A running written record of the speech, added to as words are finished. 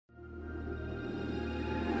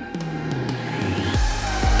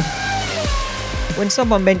When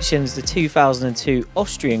someone mentions the 2002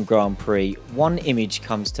 Austrian Grand Prix, one image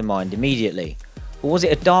comes to mind immediately. But was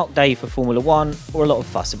it a dark day for Formula One or a lot of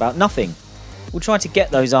fuss about nothing? We'll try to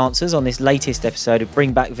get those answers on this latest episode of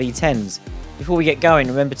Bring Back V10s. Before we get going,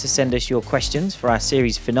 remember to send us your questions for our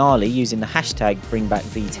series finale using the hashtag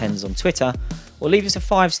BringBackV10s on Twitter, or leave us a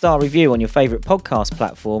 5-star review on your favourite podcast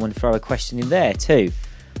platform and throw a question in there too.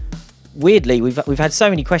 Weirdly, we've had so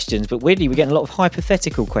many questions, but weirdly we're getting a lot of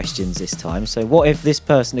hypothetical questions this time. So what if this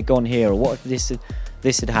person had gone here, or what if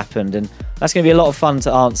this had happened? And that's going to be a lot of fun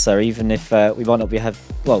to answer, even if we might not be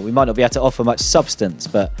able to offer much substance.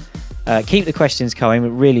 But keep the questions coming. We're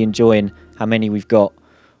really enjoying how many we've got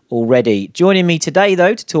already. Joining me today,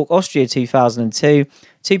 though, to talk Austria 2002,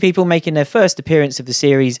 two people making their first appearance of the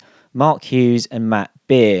series, Mark Hughes and Matt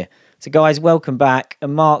Beer. So guys, welcome back.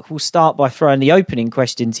 And Mark, we'll start by throwing the opening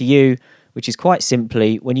question to you, which is quite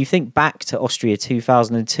simply, when you think back to Austria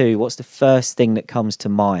 2002, what's the first thing that comes to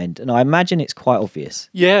mind? And I imagine it's quite obvious.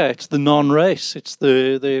 Yeah, it's the non-race. It's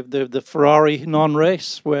the Ferrari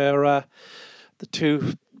non-race where the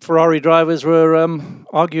two Ferrari drivers were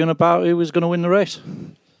arguing about who was going to win the race.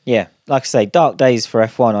 Yeah, like I say, dark days for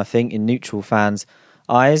F1, I think, in neutral fans'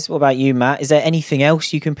 eyes. What about you, Matt? Is there anything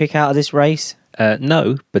else you can pick out of this race?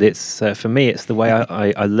 No, but it's for me, it's the way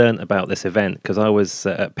I learnt about this event, because I was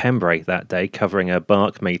at Pembrey that day covering a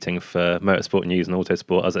BARC meeting for Motorsport News and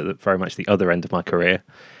Autosport. I was at very much the other end of my career.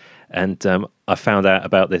 And I found out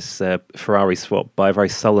about this Ferrari swap by a very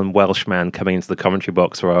sullen Welshman coming into the commentary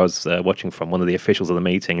box where I was watching from, one of the officials of the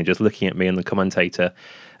meeting, and just looking at me and the commentator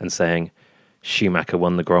and saying, Schumacher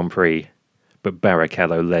won the Grand Prix, but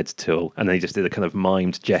Barrichello led Toul. And then he just did a kind of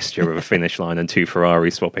mimed gesture of a finish line and two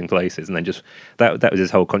Ferraris swapping places. And then just that was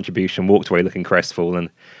his whole contribution. Walked away looking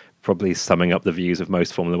crestfallen, probably summing up the views of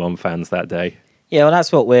most Formula One fans that day. Yeah, well,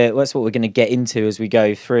 that's what we're going to get into as we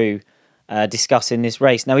go through discussing this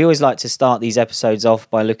race. Now, we always like to start these episodes off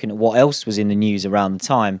by looking at what else was in the news around the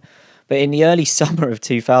time. But in the early summer of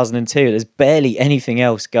 2002, there's barely anything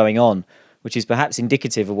else going on, which is perhaps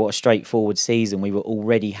indicative of what a straightforward season we were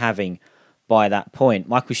already having by that point.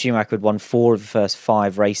 Michael Schumacher had won 4 of the first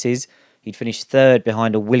 5 races. He'd finished third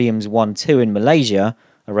behind a Williams 1-2 in Malaysia,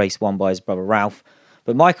 a race won by his brother Ralph.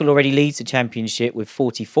 But Michael already leads the championship with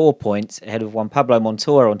 44 points, ahead of Juan Pablo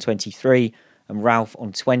Montoya on 23 and Ralph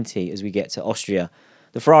on 20 as we get to Austria.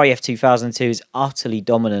 The Ferrari F2002 is utterly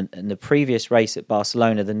dominant. In the previous race at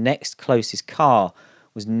Barcelona, the next closest car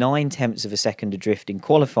was 9/10 of a second adrift in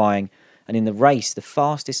qualifying. And in the race, the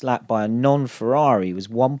fastest lap by a non-Ferrari was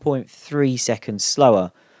 1.3 seconds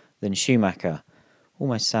slower than Schumacher.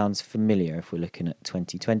 Almost sounds familiar if we're looking at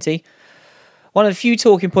 2020. One of the few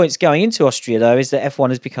talking points going into Austria, though, is that F1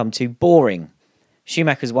 has become too boring.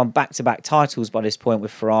 Schumacher's won back-to-back titles by this point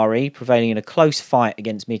with Ferrari, prevailing in a close fight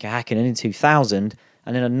against Mika Häkkinen in 2000,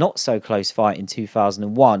 and in a not-so-close fight in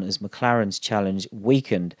 2001 as McLaren's challenge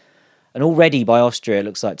weakened. And already by Austria, it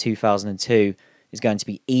looks like 2002 is going to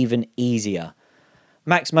be even easier.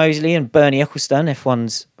 Max Mosley and Bernie Ecclestone,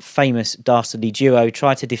 F1's famous dastardly duo,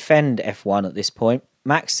 try to defend F1 at this point.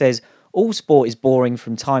 Max says, all sport is boring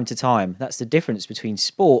from time to time. That's the difference between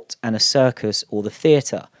sport and a circus or the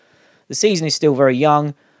theatre. The season is still very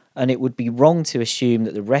young, and it would be wrong to assume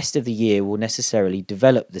that the rest of the year will necessarily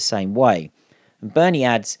develop the same way. And Bernie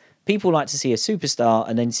adds, people like to see a superstar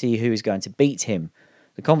and then see who is going to beat him.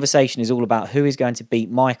 The conversation is all about who is going to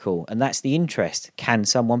beat Michael, and that's the interest. Can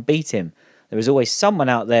someone beat him? There is always someone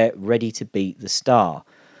out there ready to beat the star.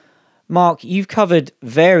 Mark, you've covered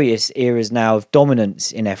various eras now of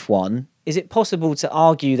dominance in F1. Is it possible to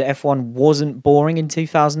argue that F1 wasn't boring in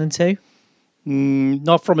 2002?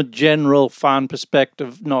 Not from a general fan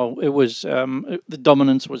perspective. No, it was the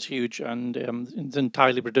dominance was huge and it's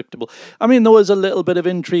entirely predictable. I mean, there was a little bit of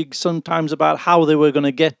intrigue sometimes about how they were going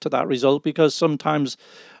to get to that result, because sometimes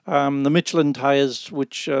the Michelin tyres,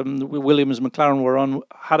 which Williams and McLaren were on,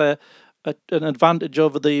 had an advantage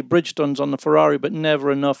over the Bridgestones on the Ferrari, but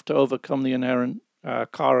never enough to overcome the inherent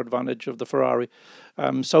car advantage of the Ferrari.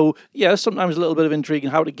 So, yeah, sometimes a little bit of intrigue in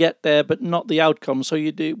how to get there, but not the outcome. So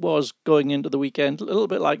it was going into the weekend, a little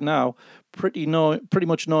bit like now, pretty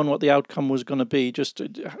much knowing what the outcome was going to be. Just,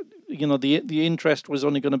 the interest was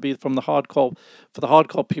only going to be from the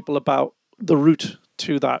hardcore people about the route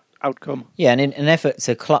to that outcome. Yeah, and in an effort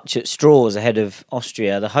to clutch at straws ahead of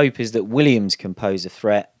Austria, the hope is that Williams can pose a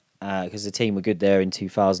threat, because the team were good there in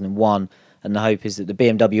 2001. And the hope is that the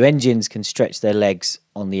BMW engines can stretch their legs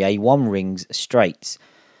on the A1 rings straights.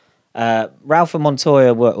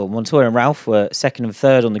 Montoya and Ralph were second and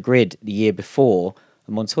third on the grid the year before.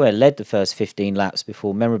 and Montoya led the first 15 laps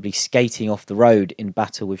before memorably skating off the road in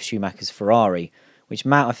battle with Schumacher's Ferrari, which,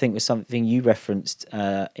 Matt, I think was something you referenced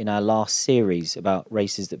in our last series about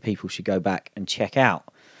races that people should go back and check out.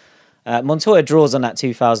 Montoya draws on that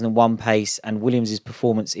 2001 pace and Williams'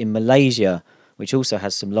 performance in Malaysia, which also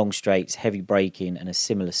has some long straights, heavy braking and a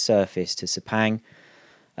similar surface to Sepang.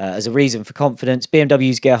 As a reason for confidence,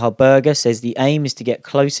 BMW's Gerhard Berger says the aim is to get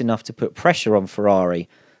close enough to put pressure on Ferrari.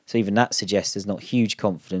 So even that suggests there's not huge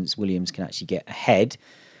confidence Williams can actually get ahead.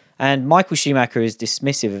 And Michael Schumacher is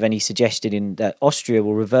dismissive of any suggestion that Austria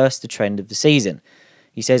will reverse the trend of the season.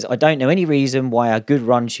 He says, I don't know any reason why our good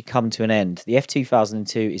run should come to an end. The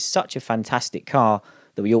F2002 is such a fantastic car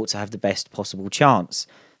that we ought to have the best possible chance.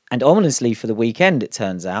 And ominously for the weekend, it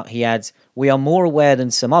turns out, he adds, we are more aware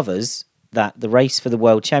than some others that the race for the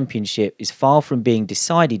World Championship is far from being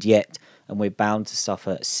decided yet, and we're bound to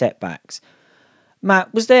suffer setbacks.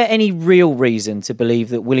 Matt, was there any real reason to believe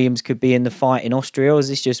that Williams could be in the fight in Austria, or is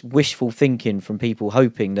this just wishful thinking from people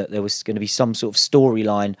hoping that there was going to be some sort of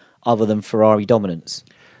storyline other than Ferrari dominance?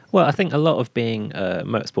 Well, I think a lot of being a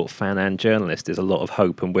motorsport fan and journalist is a lot of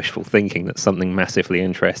hope and wishful thinking that something massively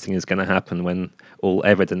interesting is going to happen when all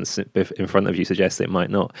evidence in front of you suggests it might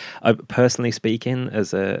not. Personally speaking,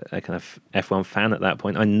 as a kind of F1 fan at that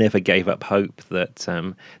point, I never gave up hope that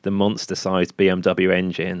the monster-sized BMW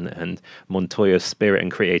engine and Montoya's spirit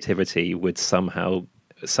and creativity would somehow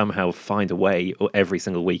find a way every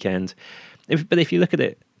single weekend. But if you look at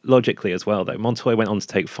it logically as well, though, Montoya went on to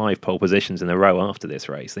take 5 pole positions in a row after this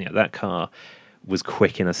race. You know, that car was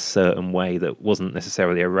quick in a certain way that wasn't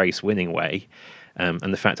necessarily a race-winning way, and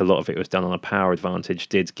the fact a lot of it was done on a power advantage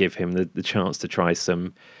did give him the chance to try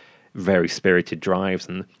some very spirited drives.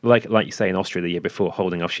 And like you say, in Austria the year before,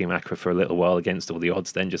 holding off Schumacher for a little while against all the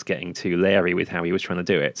odds, then just getting too leery with how he was trying to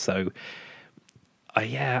do it. So,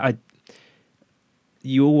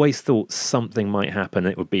 you always thought something might happen.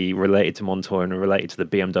 It would be related to Montoya and related to the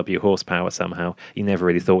BMW horsepower somehow. You never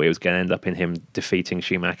really thought it was going to end up in him defeating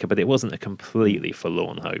Schumacher, but it wasn't a completely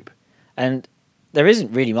forlorn hope. And there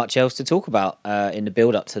isn't really much else to talk about in the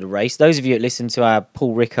build-up to the race. Those of you that listened to our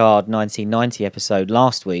Paul Ricard 1990 episode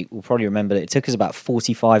last week will probably remember that it took us about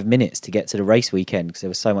 45 minutes to get to the race weekend because there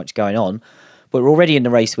was so much going on. But we're already in the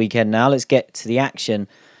race weekend now. Let's get to the action.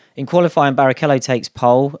 In qualifying, Barrichello takes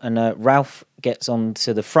pole and Ralph gets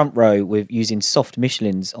onto the front row with using soft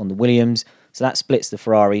Michelins on the Williams. So that splits the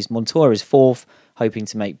Ferraris. Montoya is 4th, hoping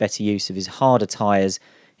to make better use of his harder tyres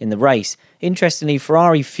in the race. Interestingly,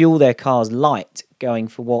 Ferrari fuel their cars light, going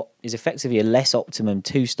for what is effectively a less optimum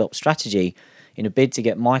 2-stop strategy in a bid to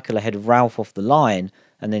get Michael ahead of Ralph off the line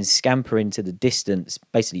and then scamper into the distance,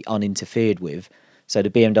 basically uninterfered with. So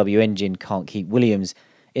the BMW engine can't keep Williams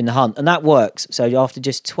in the hunt, and that works. So after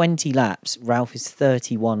just 20 laps, Ralph is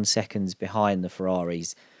 31 seconds behind the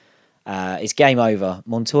Ferraris. It's game over.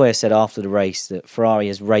 Montoya said after the race that Ferrari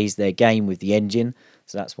has raised their game with the engine,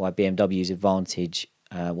 so that's why BMW's advantage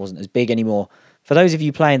wasn't as big anymore. For those of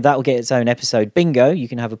you playing, that will get its own episode bingo. You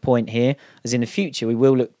can have a point here, as in the future we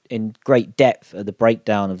will look in great depth at the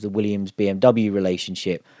breakdown of the Williams-BMW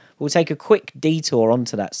relationship. We'll take a quick detour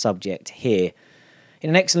onto that subject here. In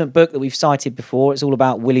an excellent book that we've cited before, it's all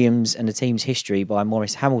about Williams and the team's history by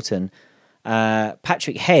Maurice Hamilton.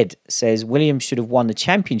 Patrick Head says Williams should have won the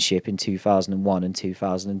championship in 2001 and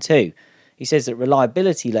 2002. He says that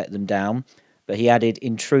reliability let them down, but he added,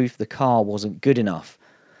 in truth, the car wasn't good enough.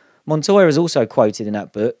 Montoya is also quoted in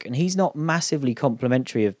that book, and he's not massively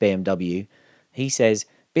complimentary of BMW. He says,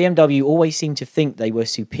 BMW always seemed to think they were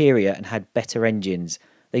superior and had better engines.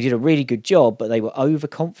 They did a really good job, but they were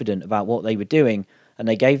overconfident about what they were doing, and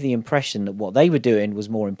they gave the impression that what they were doing was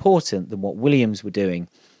more important than what Williams were doing.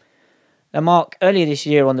 Now, Mark, earlier this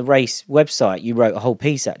year on the race website, you wrote a whole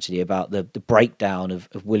piece actually about the breakdown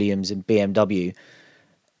of Williams and BMW.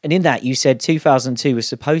 And in that, you said 2002 was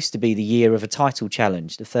supposed to be the year of a title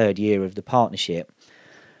challenge, the 3rd year of the partnership.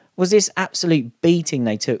 Was this absolute beating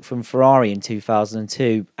they took from Ferrari in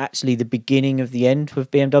 2002 actually the beginning of the end with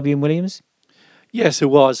BMW and Williams? Yes, it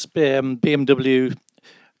was. BMW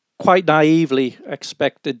quite naively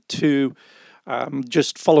expected to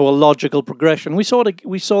just follow a logical progression. We saw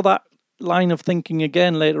that line of thinking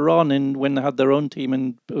again later on when they had their own team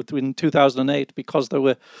in 2008, because there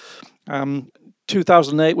were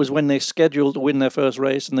 2008 was when they scheduled to win their first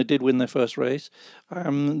race, and they did win their first race.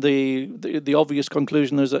 The obvious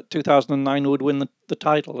conclusion is that 2009 would win the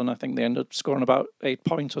title, and I think they ended up scoring about 8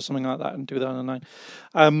 points or something like that in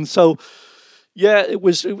 2009. So yeah, it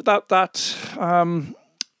was that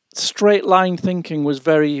straight line thinking was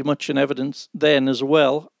very much in evidence then as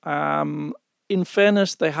well. in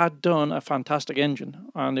fairness, they had done a fantastic engine,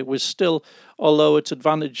 and it was still, although its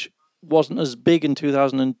advantage wasn't as big in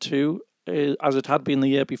 2002 as it had been the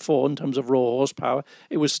year before in terms of raw horsepower,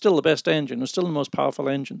 it was still the best engine. It was still the most powerful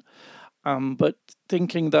engine. But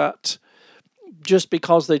thinking that just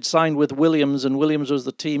because they'd signed with Williams, and Williams was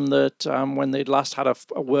the team that when they'd last had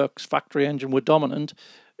a works factory engine were dominant,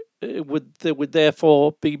 they would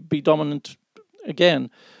therefore be dominant again.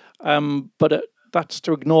 But that's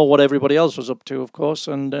to ignore what everybody else was up to, of course,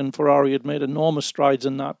 and Ferrari had made enormous strides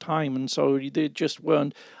in that time, and so they just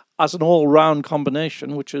weren't, as an all-round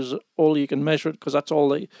combination, which is all you can measure it, because that's all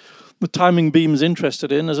the timing beam's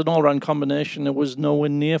interested in. As an all-round combination, it was nowhere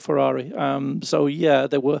near Ferrari. So yeah,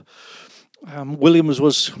 there were Williams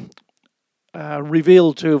was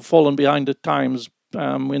revealed to have fallen behind at times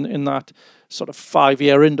in that sort of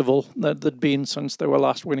 5-year interval that there'd been since they were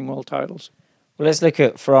last winning world titles. Well, let's look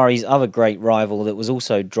at Ferrari's other great rival that was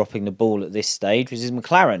also dropping the ball at this stage, which is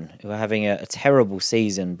McLaren, who are having a terrible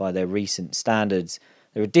season by their recent standards.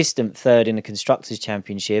 They're a distant third in the Constructors'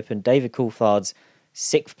 Championship, and David Coulthard's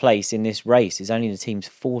 6th place in this race is only the team's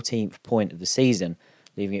 14th point of the season,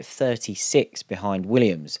 leaving it 36 behind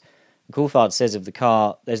Williams. And Coulthard says of the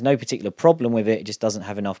car, there's no particular problem with it, it just doesn't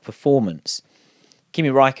have enough performance. Kimi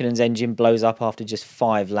Raikkonen's engine blows up after just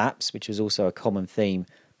 5 laps, which was also a common theme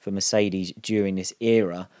for Mercedes during this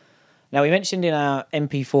era. Now, we mentioned in our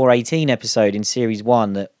MP418 episode in Series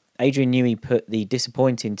 1 that Adrian Newey put the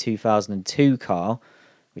disappointing 2002 car,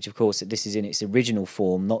 which of course this is in its original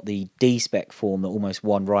form, not the D-spec form that almost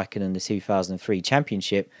won Raikkonen the 2003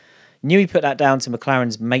 championship. Newey put that down to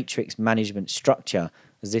McLaren's matrix management structure,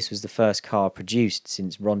 as this was the first car produced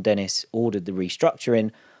since Ron Dennis ordered the restructuring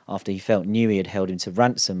after he felt Newey had held him to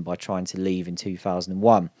ransom by trying to leave in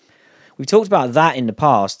 2001. We've talked about that in the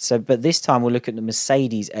past, but this time we'll look at the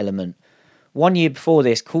Mercedes element. 1 year before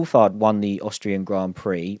this, Coulthard won the Austrian Grand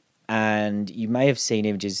Prix, and you may have seen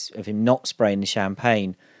images of him not spraying the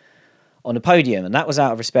champagne on the podium, and that was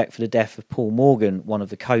out of respect for the death of Paul Morgan, one of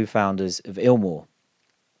the co-founders of Ilmor.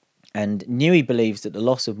 And Newey believes that the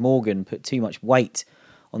loss of Morgan put too much weight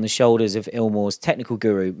on the shoulders of Ilmor's technical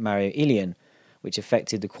guru, Mario Ilian, which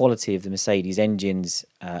affected the quality of the Mercedes engines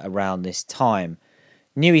around this time.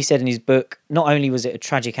 Newey said in his book, not only was it a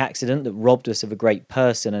tragic accident that robbed us of a great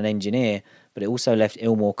person and engineer, but it also left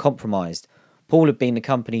Ilmor compromised. Paul had been the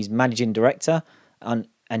company's managing director, and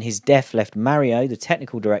his death left Mario, the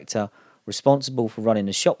technical director, responsible for running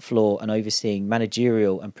the shop floor and overseeing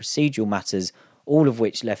managerial and procedural matters, all of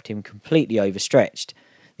which left him completely overstretched.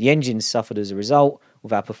 The engines suffered as a result,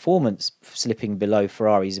 with our performance slipping below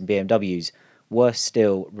Ferraris and BMWs. Worse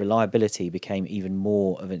still, reliability became even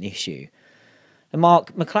more of an issue. Now,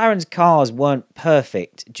 Mark, McLaren's cars weren't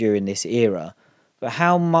perfect during this era, but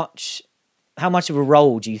how much of a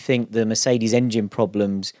role do you think the Mercedes engine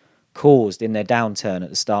problems caused in their downturn at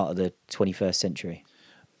the start of the 21st century?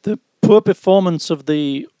 The poor performance of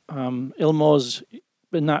the Ilmors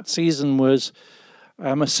in that season was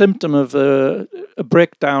a symptom of a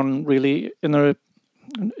breakdown, really, in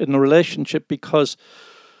the relationship, because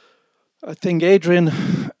I think Adrian,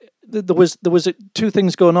 there was two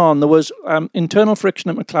things going on. There was internal friction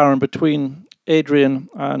at McLaren between Adrian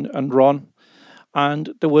and Ron,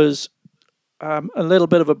 and there was a little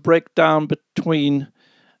bit of a breakdown between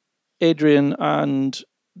Adrian and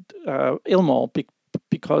Ilmor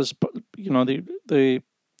because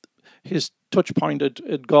his touch point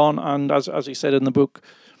had gone, and as he said in the book,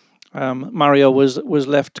 Mario was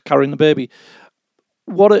left carrying the baby.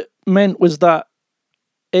 What it meant was that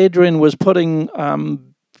Adrian was putting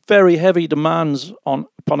very heavy demands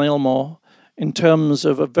upon Ilmor in terms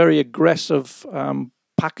of a very aggressive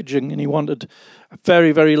packaging, and he wanted a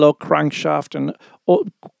very, very low crankshaft and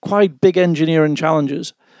quite big engineering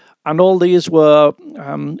challenges. And all these were,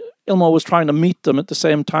 Ilmor was trying to meet them at the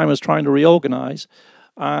same time as trying to reorganize.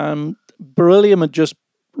 Beryllium had just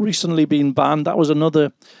recently been banned. That was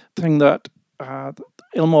another thing that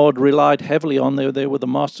Ilmor had relied heavily on. They were the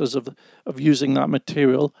masters of using that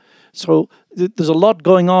material. So there's a lot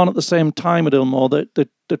going on at the same time at Ilmor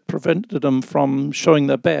that prevented them from showing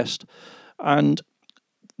their best. And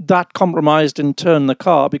that compromised in turn the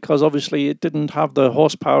car, because obviously it didn't have the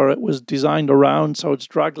horsepower it was designed around, so its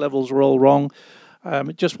drag levels were all wrong.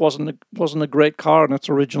 It just wasn't a great car in its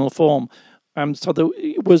original form. So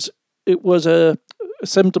it was a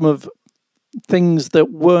symptom of things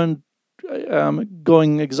that weren't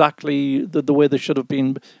going exactly the way they should have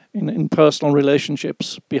been in personal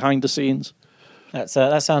relationships behind the scenes. That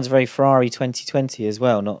sounds very Ferrari 2020 as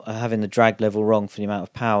well, not having the drag level wrong for the amount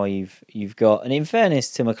of power you've got. And in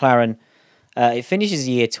fairness to McLaren, It finishes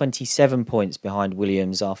the year 27 points behind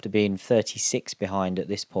Williams after being 36 behind at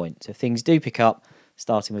this point. So things do pick up,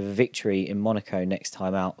 starting with a victory in Monaco next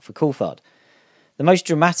time out for Coulthard. The most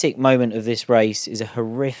dramatic moment of this race is a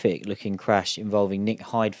horrific-looking crash involving Nick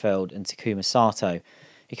Heidfeld and Takuma Sato.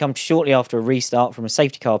 It comes shortly after a restart from a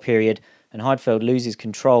safety car period, and Heidfeld loses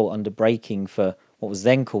control under braking for what was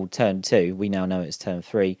then called Turn 2, we now know it as Turn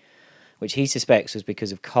 3, which he suspects was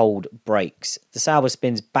because of cold brakes. The Sauber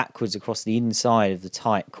spins backwards across the inside of the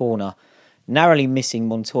tight corner, narrowly missing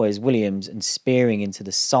Montoya's Williams and spearing into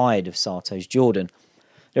the side of Sato's Jordan.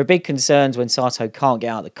 There are big concerns when Sato can't get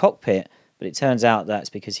out of the cockpit, but it turns out that's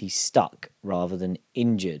because he's stuck rather than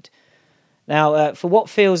injured. Now, for what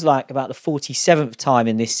feels like about the 47th time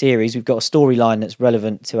in this series, we've got a storyline that's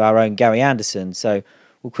relevant to our own Gary Anderson, so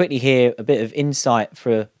we'll quickly hear a bit of insight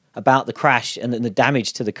about the crash and the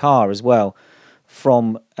damage to the car as well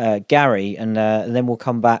from Gary, and then we'll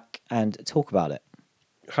come back and talk about it.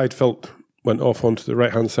 Heidfeld went off onto the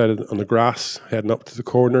right-hand side on the grass, heading up to the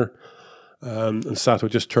corner, and Sato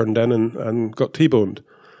just turned in and got T-boned.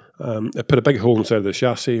 It put a big hole inside the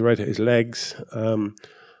chassis, right at his legs,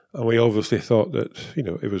 and we obviously thought that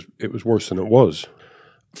it was worse than it was.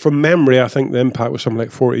 From memory, I think the impact was something like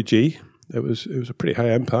 40G. It was a pretty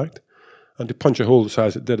high impact. And to punch a hole the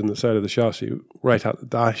size it did in the side of the chassis, right at the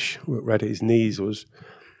dash, right at his knees, was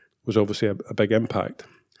obviously a big impact.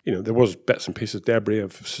 There was bits and pieces, debris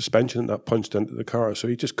of suspension that punched into the car, so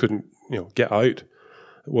he just couldn't, get out. It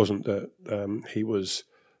wasn't that he was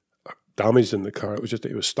damaged in the car; it was just that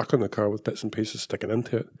he was stuck in the car with bits and pieces sticking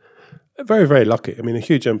into it. Very, very lucky. I mean, a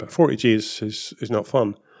huge impact. 40G is not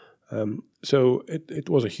fun. So it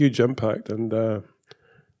was a huge impact, and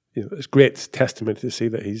it's great testimony to see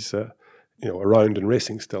that he's around and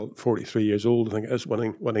racing still, 43 years old, I think it is,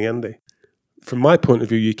 winning Indy. From my point of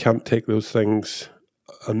view, you can't take those things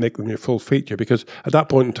and make them your full feature, because at that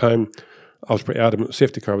point in time, I was pretty adamant the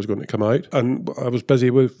safety car was going to come out, and I was busy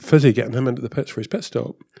with Fizzy getting him into the pits for his pit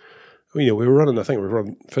stop. We were running,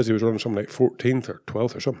 Fizzy was running something like 14th or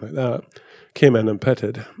 12th or something like that, came in and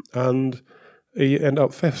pitted, and he ended up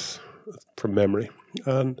 5th from memory,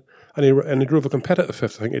 and he drove a competitive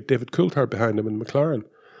 5th. I think he had David Coulthard behind him in McLaren.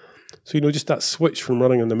 So, just that switch from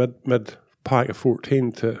running in the mid pack of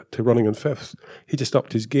 14 to running in 5th, he just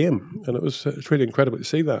upped his game. And it's really incredible to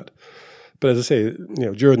see that. But as I say,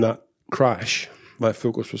 during that crash, my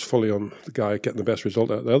focus was fully on the guy getting the best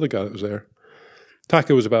result out of the other guy that was there.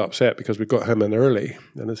 Taka was a bit upset because we got him in early.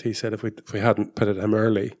 And as he said, if we hadn't pitted him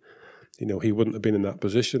early, he wouldn't have been in that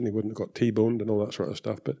position. He wouldn't have got T-boned and all that sort of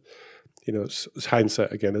stuff. But it's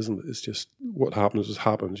hindsight again, isn't it? It's just what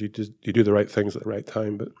happens. You do the right things at the right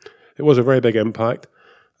time. But it was a very big impact,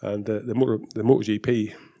 and the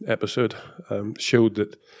MotoGP episode showed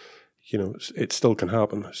that it still can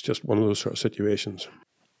happen. It's just one of those sort of situations.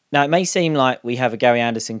 Now, it may seem like we have a Gary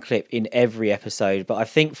Anderson clip in every episode, but I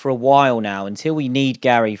think for a while now, until we need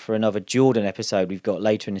Gary for another Jordan episode we've got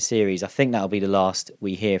later in the series, I think that'll be the last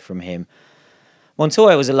we hear from him.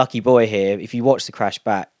 Montoya was a lucky boy here. If you watch the crash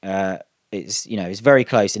back, it's very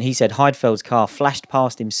close. And he said Heidfeld's car flashed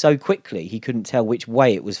past him so quickly he couldn't tell which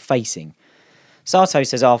way it was facing. Sato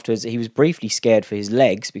says afterwards that he was briefly scared for his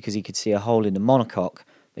legs because he could see a hole in the monocoque,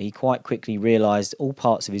 but he quite quickly realised all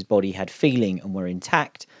parts of his body had feeling and were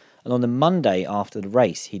intact. And on the Monday after the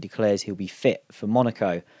race, he declares he'll be fit for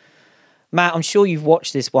Monaco. Matt, I'm sure you've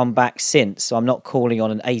watched this one back since, so I'm not calling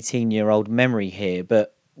on an 18-year-old memory here,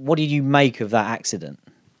 but what did you make of that accident?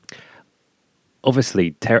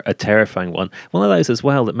 Obviously, a terrifying one. One of those as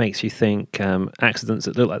well that makes you think accidents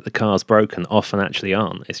that look like the car's broken often actually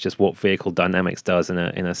aren't. It's just what vehicle dynamics does in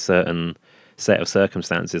a certain set of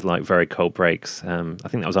circumstances, like very cold brakes. I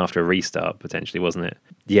think that was after a restart, potentially, wasn't it?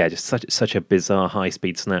 Yeah, just such a bizarre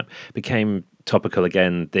high-speed snap. Became topical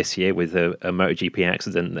again this year with a MotoGP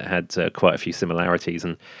accident that had quite a few similarities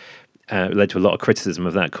and led to a lot of criticism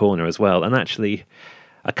of that corner as well. And actually,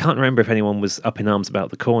 I can't remember if anyone was up in arms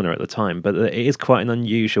about the corner at the time, but it is quite an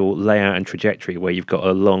unusual layout and trajectory where you've got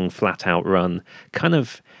a long, flat-out run, kind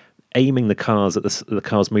of aiming the cars at the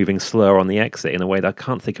cars moving slower on the exit in a way that I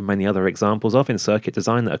can't think of many other examples of in circuit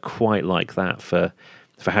design that are quite like that for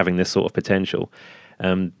having this sort of potential.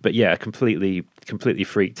 But yeah, a completely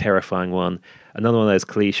freak, terrifying one. Another one of those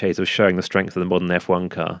cliches of showing the strength of the modern F1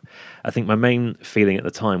 car. I think my main feeling at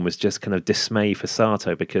the time was just kind of dismay for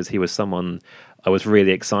Sato, because he was someone I was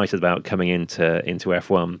really excited about coming into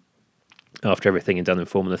F1 after everything he'd done in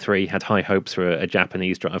Formula 3. Had high hopes for a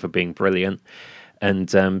Japanese driver being brilliant, and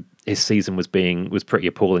his season was pretty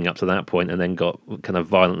appalling up to that point, and then got kind of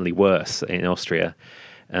violently worse in Austria.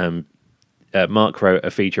 Mark wrote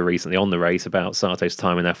a feature recently on the race about Sato's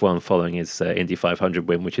time in F1 following his Indy 500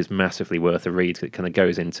 win, which is massively worth a read. It kind of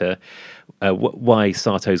goes into why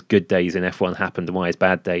Sato's good days in F1 happened and why his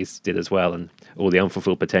bad days did as well, and all the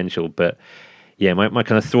unfulfilled potential. But yeah, my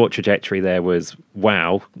kind of thought trajectory there was,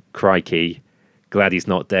 wow, crikey, glad he's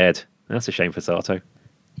not dead. That's a shame for Sato.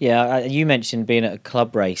 Yeah, you mentioned being at a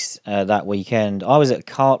club race that weekend. I was at a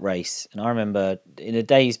kart race, and I remember in the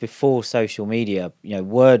days before social media,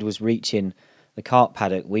 word was reaching the kart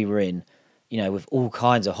paddock we were in, with all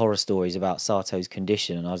kinds of horror stories about Sato's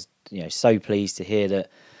condition, and I was, so pleased to hear that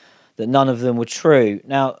none of them were true.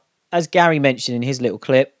 Now, as Gary mentioned in his little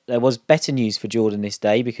clip, there was better news for Jordan this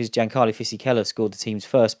day because Giancarlo Fisichella scored the team's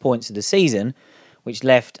first points of the season, which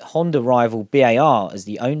left Honda rival BAR as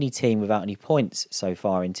the only team without any points so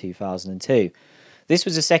far in 2002. This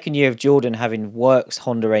was the second year of Jordan having works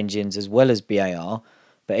Honda engines as well as BAR,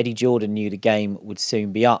 but Eddie Jordan knew the game would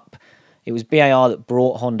soon be up. It was BAR that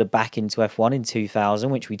brought Honda back into F1 in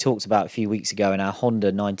 2000, which we talked about a few weeks ago in our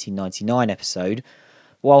Honda 1999 episode.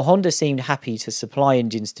 While Honda seemed happy to supply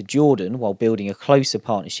engines to Jordan while building a closer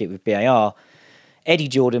partnership with BAR, Eddie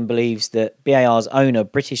Jordan believes that BAR's owner,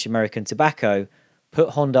 British American Tobacco, put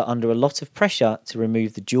Honda under a lot of pressure to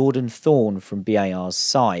remove the Jordan thorn from BAR's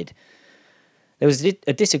side. There was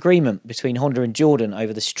a disagreement between Honda and Jordan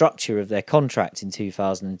over the structure of their contract in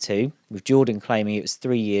 2002, with Jordan claiming it was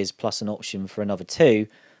 3 years plus an option for another 2,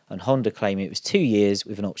 and Honda claiming it was 2 years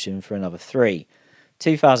with an option for another 3.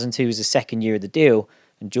 2002 was the second year of the deal,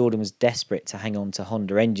 and Jordan was desperate to hang on to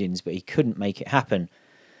Honda engines, but he couldn't make it happen.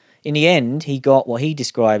 In the end, he got what he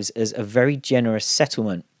describes as a very generous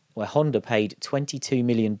settlement, where Honda paid $22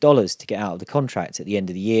 million to get out of the contract at the end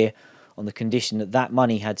of the year on the condition that that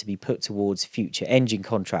money had to be put towards future engine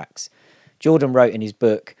contracts. Jordan wrote in his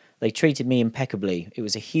book, "They treated me impeccably. It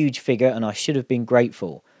was a huge figure and I should have been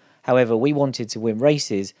grateful. However, we wanted to win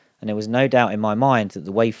races and there was no doubt in my mind that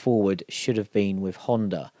the way forward should have been with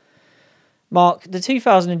Honda." Mark, the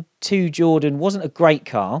 2002 Jordan wasn't a great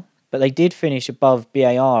car, but they did finish above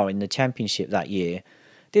BAR in the championship that year.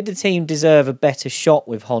 Did the team deserve a better shot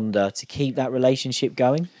with Honda to keep that relationship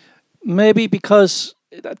going? Maybe because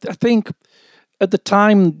I think at the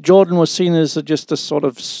time Jordan was seen as just a sort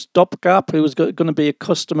of stopgap. He was going to be a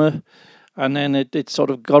customer, and then it sort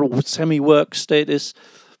of got a semi-work status.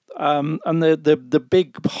 And the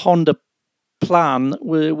big Honda plan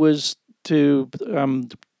was to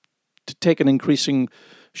take an increasing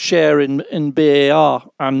share in BAR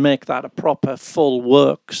and make that a proper full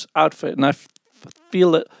works outfit. And I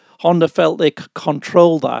feel that Honda felt they could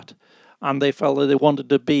control that, and they felt that they wanted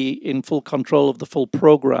to be in full control of the full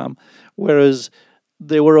program, whereas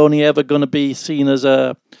they were only ever going to be seen as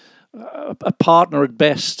a partner at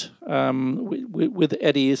best with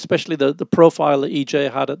Eddie, especially the profile that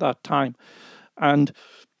EJ had at that time. And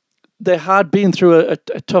they had been through a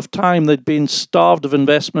tough time. They'd been starved of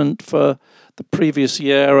investment for the previous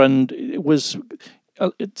year, and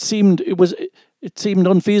it seemed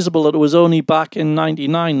unfeasible that it was only back in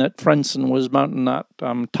 '99 that Frentzen was mounting that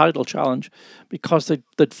title challenge, because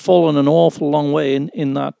they'd fallen an awful long way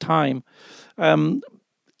in that time.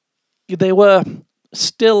 They were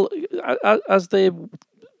still, as they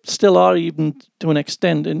still are even to an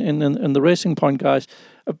extent in the Racing Point guys,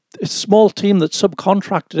 a small team that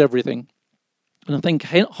subcontracted everything. And I think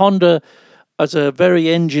Honda, as a very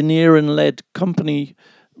engineering-led company,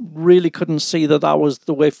 really couldn't see that was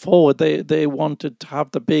the way forward. They wanted to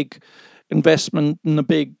have the big investment and the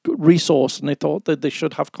big resource, and they thought that they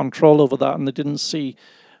should have control over that, and they didn't see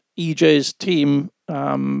EJ's team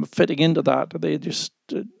fitting into that. They just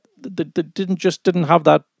didn't have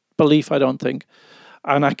that belief, I don't think.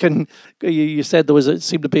 And you said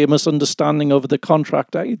seemed to be a misunderstanding over the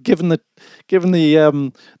contract. Given the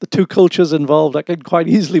two cultures involved, I can quite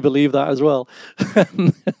easily believe that as well.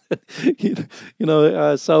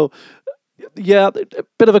 So yeah, a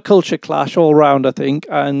bit of a culture clash all round, I think.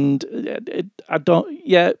 And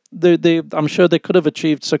I'm sure they could have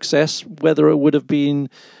achieved success. Whether it would have been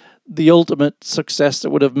the ultimate success that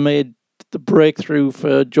would have made the breakthrough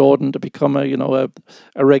for Jordan to become a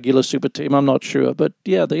regular super team, I'm not sure. But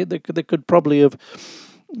yeah, they could probably have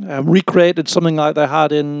recreated something like they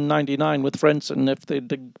had in '99 with Frentzen if they'd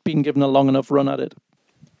been given a long enough run at it.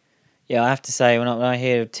 Yeah, I have to say, when I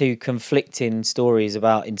hear two conflicting stories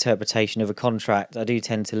about interpretation of a contract, I do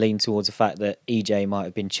tend to lean towards the fact that EJ might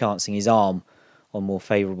have been chancing his arm on more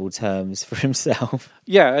favourable terms for himself.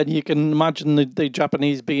 Yeah, and you can imagine the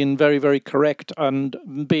Japanese being very, very correct and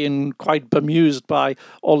being quite bemused by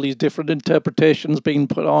all these different interpretations being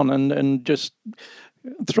put on, and just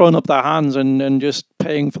throwing up their hands and just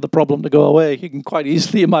paying for the problem to go away. You can quite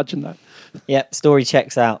easily imagine that. Yep, story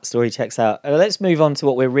checks out. Let's move on to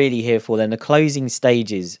what we're really here for then, the closing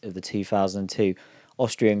stages of the 2002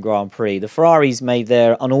 Austrian Grand Prix. The Ferraris made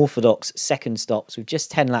their unorthodox second stops with just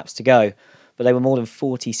 10 laps to go, but they were more than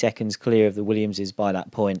 40 seconds clear of the Williamses by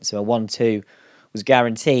that point, so a 1-2 was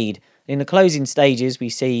guaranteed. In the closing stages, we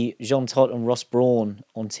see Jean Todt and Ross Brawn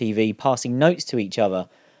on TV passing notes to each other.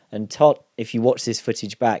 And Todt, if you watch this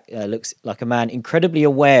footage back, looks like a man incredibly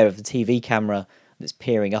aware of the TV camera that's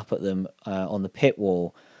peering up at them on the pit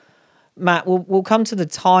wall. Matt, we'll come to the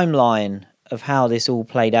timeline of how this all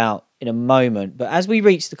played out in a moment. But as we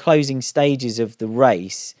reach the closing stages of the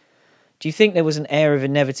race, do you think there was an air of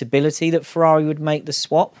inevitability that Ferrari would make the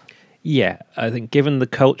swap? Yeah, I think given the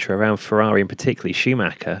culture around Ferrari and particularly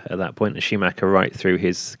Schumacher at that point, and Schumacher right through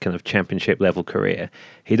his kind of championship level career,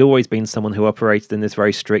 he'd always been someone who operated in this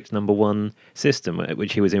very strict number one system,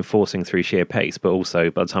 which he was enforcing through sheer pace, but also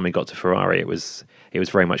by the time he got to Ferrari, it was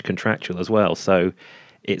very much contractual as well. So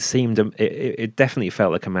it seemed, it definitely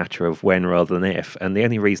felt like a matter of when rather than if, and the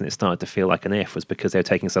only reason it started to feel like an if was because they were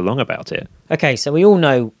taking so long about it. Okay, so we all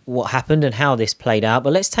know what happened and how this played out,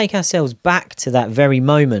 but let's take ourselves back to that very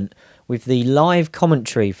moment with the live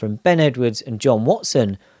commentary from Ben Edwards and John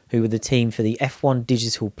Watson, who were the team for the F1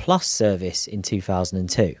 Digital Plus service in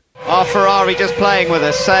 2002. Are Ferrari just playing with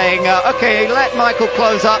us, saying, OK, let Michael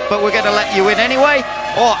close up, but we're going to let you in anyway?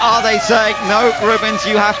 Or are they saying, no, Rubens,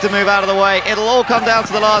 you have to move out of the way. It'll all come down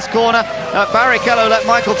to the last corner. Barrichello let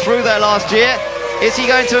Michael through there last year. Is he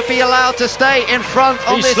going to be allowed to stay in front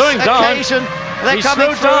on this occasion? They're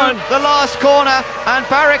coming through the last corner, and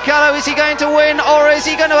Barrichello, is he going to win, or is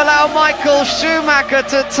he going to allow Michael Schumacher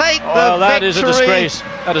to take the victory? That is a disgrace.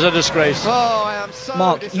 That is a disgrace. Oh, I am so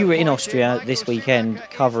Mark, you were in Austria this weekend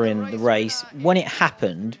covering the race. When it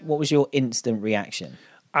happened, what was your instant reaction?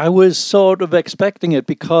 I was sort of expecting it,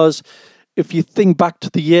 because if you think back to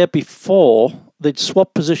the year before, they'd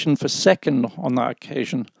swapped position for second on that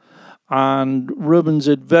occasion. And Rubens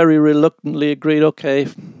had very reluctantly agreed, okay,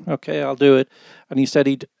 I'll do it. And he said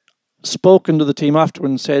he'd spoken to the team afterward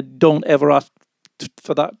and said, don't ever ask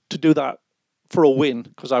to do that for a win,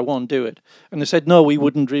 because I won't do it. And they said, no, we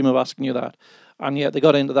wouldn't dream of asking you that. And yet they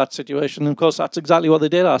got into that situation. And of course, that's exactly what they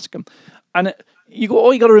did ask him. And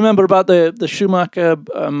all you got to remember about the Schumacher,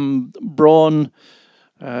 Brawn,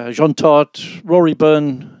 Jean Todt, Rory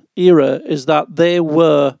Byrne era is that they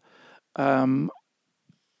were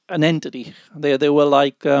an entity. They were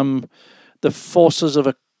like the forces of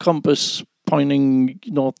a compass pointing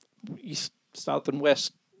north, east, south, and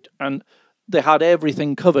west, and they had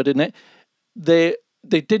everything covered in it. They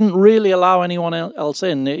didn't really allow anyone else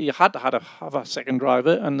in. You had to have a second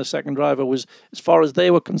driver, and the second driver was, as far as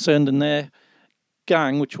they were concerned in their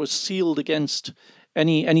gang, which was sealed against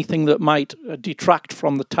anything that might detract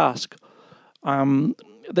from the task.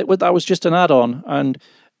 That was just an add-on, and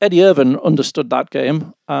Eddie Irvine understood that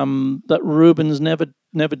game that Rubens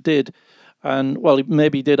never did, and well,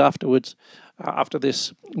 maybe he did afterwards, after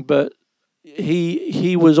this. But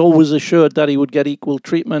he was always assured that he would get equal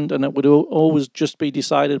treatment, and it would always just be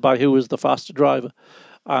decided by who was the faster driver.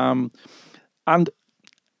 And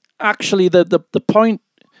actually, the point,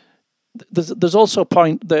 there's also a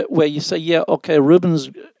point that where you say, yeah, okay, Rubens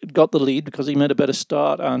got the lead because he made a better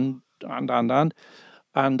start, and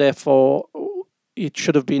therefore it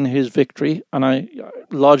should have been his victory, and I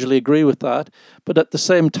largely agree with that. But at the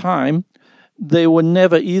same time, they were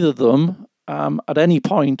never, either of them, at any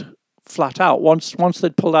point, flat out. Once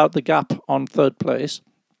they'd pulled out the gap on third place,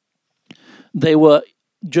 they were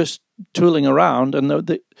just tooling around, and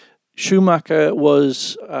the Schumacher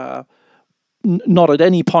was not at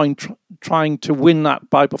any point trying to win that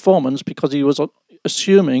by performance, because he was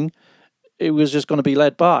assuming it was just going to be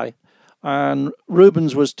led by. And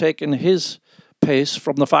Rubens was taking his pace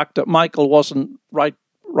from the fact that Michael wasn't right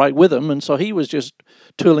with him, and so he was just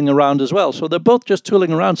tooling around as well. So they're both just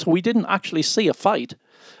tooling around, so we didn't actually see a fight,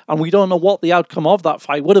 and we don't know what the outcome of that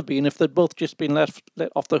fight would have been if they'd both just been let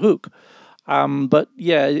off the hook. But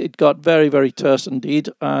yeah, it got very, very terse indeed.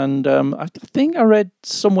 And I think I read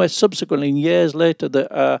somewhere subsequently, years later,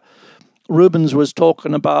 that Rubens was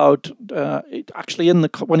talking about actually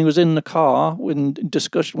when he was in the car in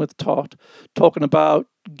discussion with Todt, talking about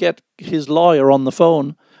get his lawyer on the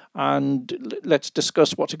phone and let's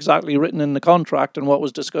discuss what's exactly written in the contract and what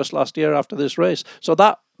was discussed last year after this race. So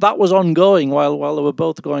that that was ongoing while they were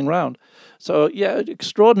both going round. So yeah,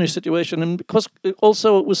 extraordinary situation, and because it was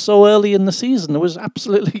so early in the season, there was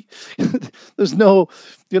absolutely there's no,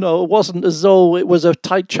 it wasn't as though it was a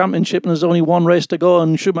tight championship and there's only one race to go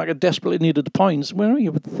and Schumacher desperately needed the points. Where are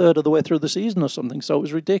you, a third of the way through the season or something? So it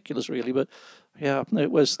was ridiculous, really. But yeah,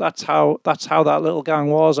 that's how that little gang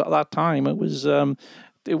was at that time. It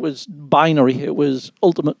was binary. It was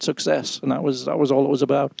ultimate success, and that was all it was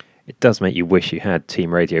about. It does make you wish you had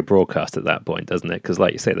team radio broadcast at that point, doesn't it? Because,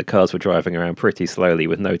 like you say, the cars were driving around pretty slowly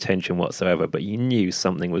with no tension whatsoever, but you knew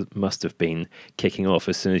something must have been kicking off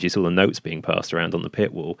as soon as you saw the notes being passed around on the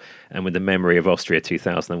pit wall, and with the memory of Austria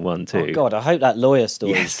 2001 too. Oh God, I hope that lawyer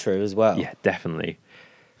story is true as well. Yeah, definitely.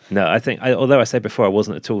 No, I think, although I said before I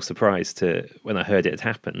wasn't at all surprised when I heard it had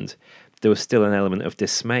happened, there was still an element of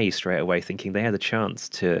dismay straight away, thinking they had a chance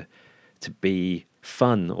to be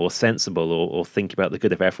fun or sensible or think about the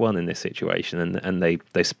good of F1 in this situation, and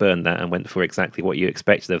they spurned that and went for exactly what you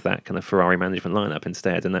expected of that kind of Ferrari management lineup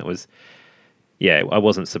instead. And that was, I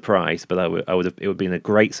wasn't surprised, but it would have been a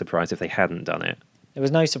great surprise if they hadn't done it. There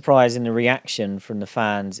was no surprise in the reaction from the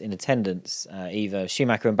fans in attendance either.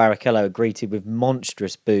 Schumacher and Barrichello are greeted with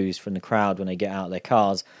monstrous boos from the crowd when they get out of their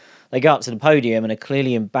cars. They go up to the podium, and a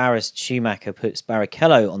clearly embarrassed Schumacher puts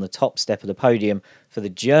Barrichello on the top step of the podium for the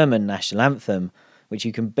German national anthem, which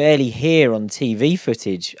you can barely hear on TV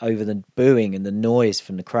footage over the booing and the noise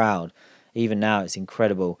from the crowd. Even now, it's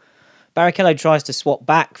incredible. Barrichello tries to swap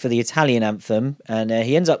back for the Italian anthem, and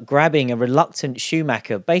he ends up grabbing a reluctant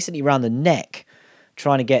Schumacher basically around the neck,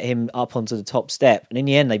 trying to get him up onto the top step. And in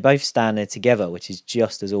the end, they both stand there together, which is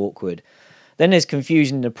just as awkward. Then there's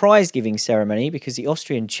confusion in the prize-giving ceremony because the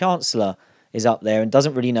Austrian Chancellor is up there and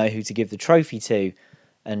doesn't really know who to give the trophy to,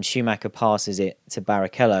 and Schumacher passes it to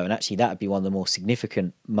Barrichello. And actually, that would be one of the more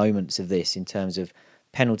significant moments of this in terms of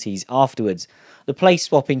penalties afterwards. The place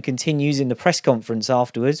swapping continues in the press conference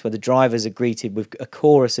afterwards, where the drivers are greeted with a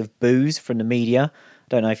chorus of boos from the media. I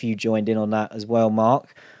don't know if you joined in on that as well,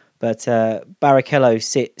 Mark. But Barrichello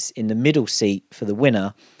sits in the middle seat for the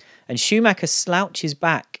winner, and Schumacher slouches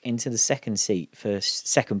back into the second seat for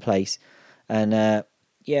second place. And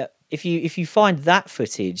if you find that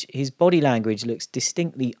footage, his body language looks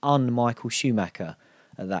distinctly un-Michael Schumacher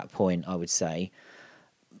at that point, I would say.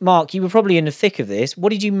 Mark, you were probably in the thick of this.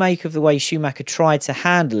 What did you make of the way Schumacher tried to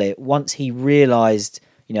handle it once he realised,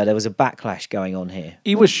 there was a backlash going on here?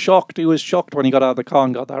 He was shocked. He was shocked when he got out of the car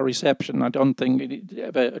and got that reception. I don't think it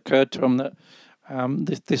ever occurred to him that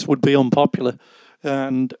this would be unpopular.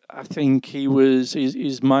 And I think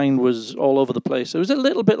his mind was all over the place. It was a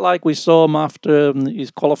little bit like we saw him after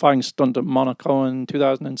his qualifying stunt at Monaco in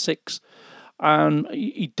 2006. And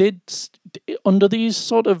he did, under these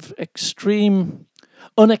sort of extreme,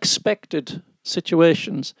 unexpected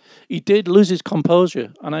situations, he did lose his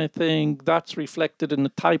composure. And I think that's reflected in the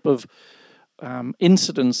type of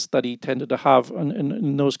incidents that he tended to have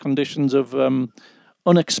in those conditions of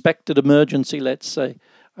unexpected emergency, let's say.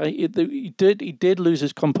 He did lose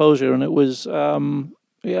his composure, and it was I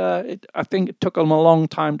think it took him a long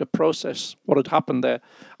time to process what had happened there,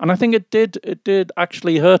 and I think it did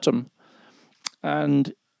actually hurt him.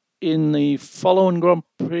 And in the following Grand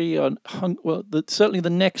Prix, certainly the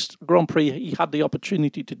next Grand Prix, he had the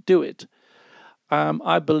opportunity to do it.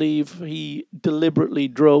 I believe he deliberately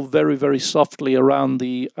drove very, very softly around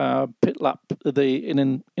the pit lap, the in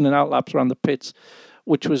and out laps around the pits,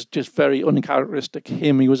 which was just very uncharacteristic of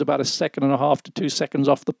him. He was about 1.5 seconds to 2 seconds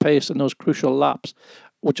off the pace in those crucial laps,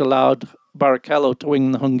 which allowed Barrichello to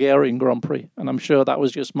win the Hungarian Grand Prix. And I'm sure that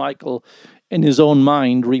was just Michael, in his own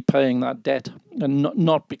mind, repaying that debt. And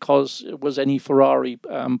not because it was any Ferrari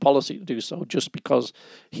policy to do so, just because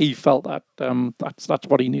he felt that that's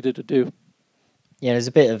what he needed to do. Yeah, there's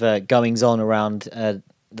a bit of goings-on around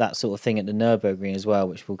that sort of thing at the Nürburgring as well,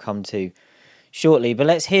 which we'll come to shortly. But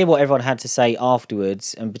let's hear what everyone had to say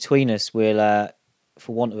afterwards, and between us we'll,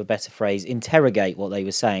 for want of a better phrase, interrogate what they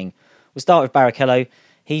were saying. We'll start with Barrichello.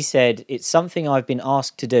 He said, "It's something I've been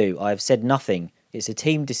asked to do. I have said nothing. It's a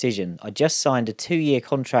team decision. I just signed a 2-year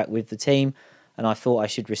contract with the team, and I thought I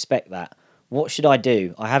should respect that. What should I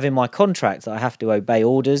do? I have in my contract that I have to obey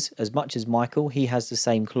orders. As much as Michael, he has the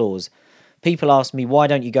same clause. People ask me, why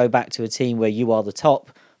don't you go back to a team where you are the top,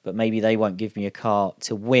 but maybe they won't give me a car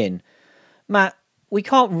to win?" Matt, we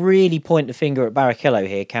can't really point the finger at Barrichello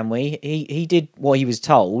here, can we? He did what he was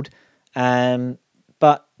told,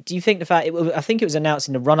 but do you think I think it was announced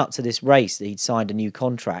in the run-up to this race that he'd signed a new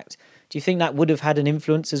contract. Do you think that would have had an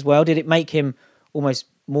influence as well? Did it make him almost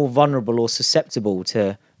more vulnerable or susceptible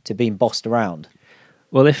to being bossed around?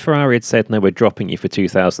 Well, if Ferrari had said, no, we're dropping you for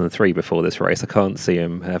 2003 before this race, I can't see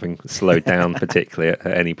him having slowed down particularly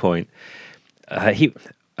at any point. I think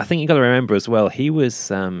you've got to remember as well, he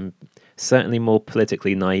was certainly more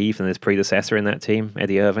politically naive than his predecessor in that team,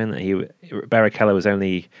 Eddie Irvine. Barrichello was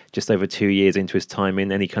only just over 2 years into his time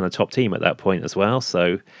in any kind of top team at that point as well,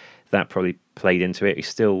 so that probably played into it. He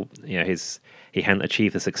still, he hadn't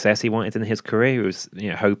achieved the success he wanted in his career. He was,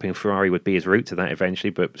 hoping Ferrari would be his route to that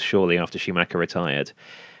eventually, but surely after Schumacher retired.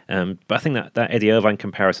 But I think that Eddie Irvine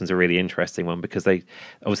comparison is a really interesting one because they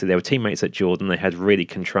were teammates at Jordan. They had really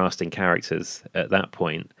contrasting characters at that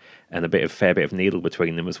point and a fair bit of needle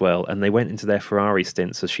between them as well. And they went into their Ferrari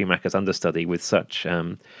stints as Schumacher's understudy with such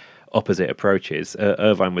opposite approaches.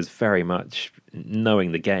 Irvine was very much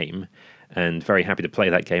knowing the game and very happy to play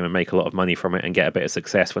that game and make a lot of money from it and get a bit of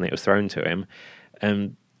success when it was thrown to him.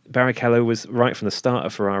 Barrichello was right from the start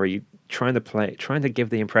of Ferrari trying to give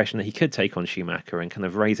the impression that he could take on Schumacher and kind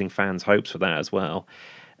of raising fans' hopes for that as well.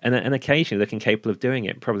 And occasionally looking capable of doing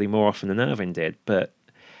it, probably more often than Irvine did. But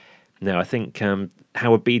no, I think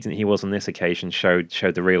how obedient he was on this occasion showed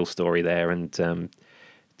the real story there and kind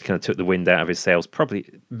of took the wind out of his sails,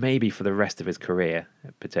 maybe for the rest of his career,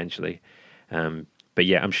 potentially. But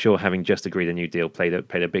yeah, I'm sure having just agreed a new deal played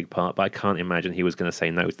a big part, but I can't imagine he was going to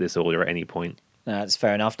say no to this order at any point. No, that's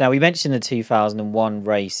fair enough. Now, we mentioned the 2001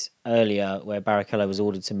 race earlier where Barrichello was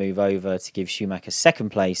ordered to move over to give Schumacher second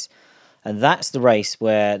place. And that's the race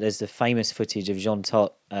where there's the famous footage of Jean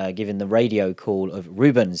Todt giving the radio call of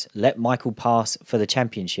Rubens, let Michael pass for the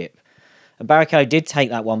championship. And Barrichello did take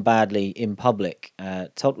that one badly in public.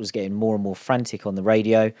 Todt was getting more and more frantic on the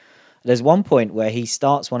radio. There's one point where he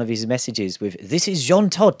starts one of his messages with, "This is Jean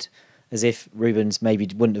Todt," as if Rubens maybe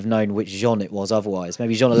wouldn't have known which Jean it was otherwise.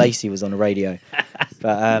 Maybe Jean Alesi was on the radio.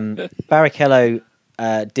 But Barrichello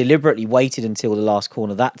deliberately waited until the last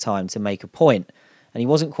corner that time to make a point, and he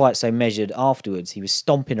wasn't quite so measured afterwards. He was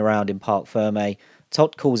stomping around in Parc Ferme.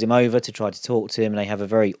 Todt calls him over to try to talk to him, and they have a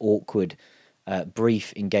very awkward,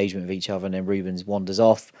 brief engagement with each other, and then Rubens wanders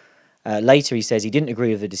off. Later, he says he didn't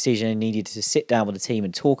agree with the decision and needed to sit down with the team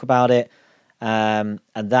and talk about it. And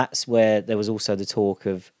that's where there was also the talk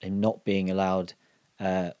of him not being allowed,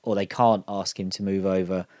 or they can't ask him to move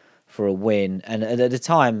over for a win. And at the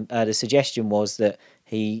time, the suggestion was that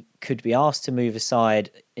he could be asked to move aside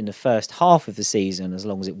in the first half of the season as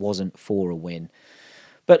long as it wasn't for a win.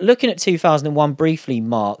 But looking at 2001 briefly,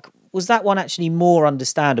 Mark, was that one actually more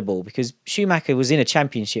understandable? Because Schumacher was in a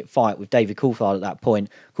championship fight with David Coulthard at that point.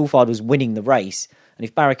 Coulthard was winning the race. And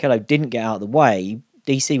if Barrichello didn't get out of the way,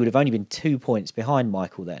 DC would have only been 2 points behind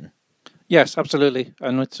Michael then. Yes, absolutely.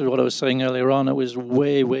 And that's what I was saying earlier on. It was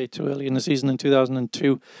way, way too early in the season in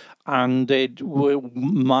 2002. And they were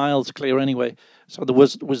miles clear anyway. So there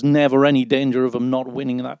was never any danger of him not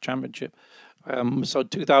winning that championship. So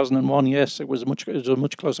 2001, yes, it was a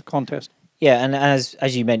much closer contest. Yeah, and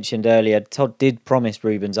as you mentioned earlier, Todt did promise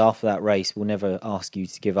Rubens after that race, we'll never ask you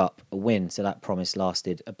to give up a win. So that promise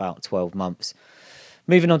lasted about 12 months.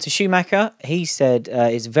 Moving on to Schumacher, he said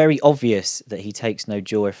it's very obvious that he takes no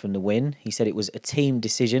joy from the win. He said it was a team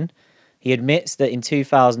decision. He admits that in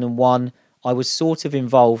 2001, I was sort of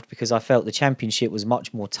involved because I felt the championship was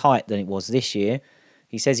much more tight than it was this year.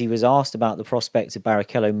 He says he was asked about the prospect of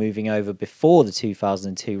Barrichello moving over before the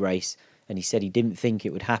 2002 race, and he said he didn't think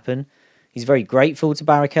it would happen. He's very grateful to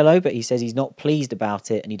Barrichello, but he says he's not pleased about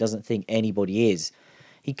it and he doesn't think anybody is.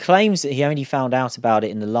 He claims that he only found out about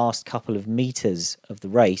it in the last couple of metres of the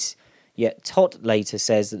race, yet Todt later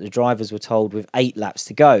says that the drivers were told with 8 laps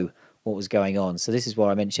to go what was going on. So this is what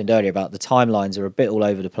I mentioned earlier about the timelines are a bit all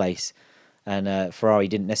over the place, and Ferrari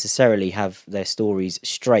didn't necessarily have their stories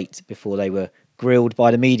straight before they were grilled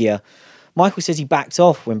by the media. Michael says he backed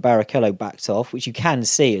off when Barrichello backed off, which you can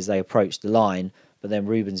see as they approached the line, but then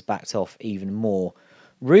Rubens backed off even more.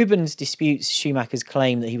 Rubens disputes Schumacher's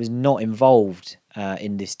claim that he was not involved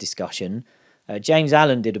in this discussion. James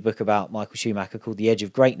Allen did a book about Michael Schumacher called The Edge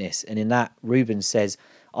of Greatness, and in that Rubens says,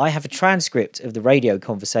 I have a transcript of the radio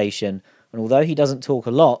conversation, and although he doesn't talk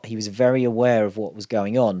a lot, he was very aware of what was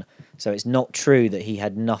going on, so it's not true that he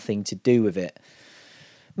had nothing to do with it.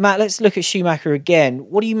 Matt, let's look at Schumacher again.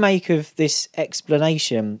 What do you make of this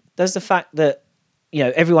explanation? Does the fact that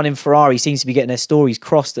everyone in Ferrari seems to be getting their stories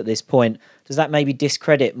crossed at this point, does that maybe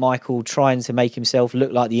discredit Michael trying to make himself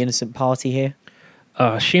look like the innocent party here?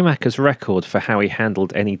 Schumacher's record for how he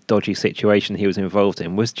handled any dodgy situation he was involved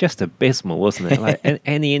in was just abysmal, wasn't it? Like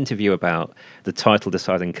any interview about the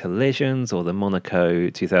title-deciding collisions or the Monaco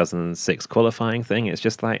 2006 qualifying thing, it's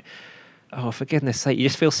just like, oh, for goodness sake, you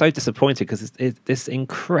just feel so disappointed because it's this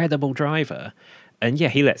incredible driver. And yeah,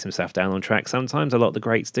 he lets himself down on track sometimes. A lot of the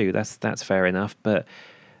greats do. That's fair enough. But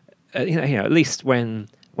at least when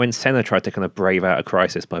Senna tried to kind of brave out a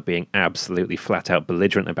crisis by being absolutely flat out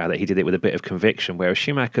belligerent about it, he did it with a bit of conviction. Whereas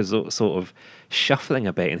Schumacher's sort of shuffling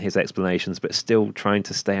a bit in his explanations, but still trying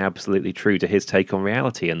to stay absolutely true to his take on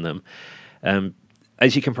reality in them.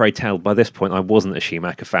 As you can probably tell, by this point, I wasn't a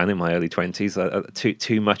Schumacher fan in my early 20s.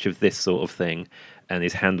 Too much of this sort of thing and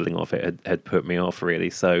his handling of it had put me off, really.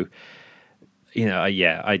 So,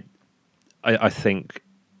 I think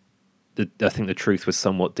the truth was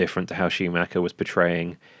somewhat different to how Schumacher was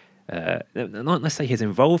portraying. Not necessarily his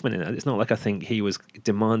involvement in it. It's not like I think he was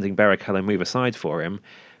demanding Barrichello move aside for him,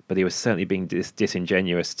 but he was certainly being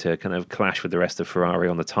disingenuous to kind of clash with the rest of Ferrari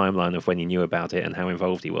on the timeline of when he knew about it and how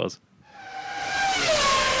involved he was.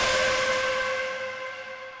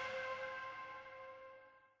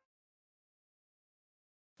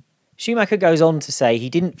 Schumacher goes on to say he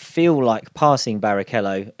didn't feel like passing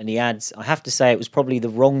Barrichello, and he adds, "I have to say it was probably the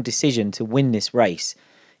wrong decision to win this race.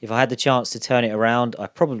 If I had the chance to turn it around, I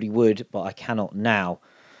probably would, but I cannot now."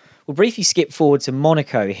 We'll briefly skip forward to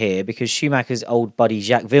Monaco here because Schumacher's old buddy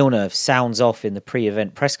Jacques Villeneuve sounds off in the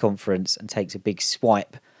pre-event press conference and takes a big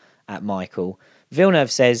swipe at Michael. Villeneuve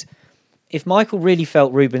says, "If Michael really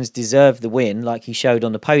felt Rubens deserved the win, like he showed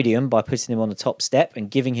on the podium by putting him on the top step and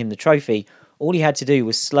giving him the trophy, all he had to do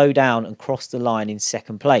was slow down and cross the line in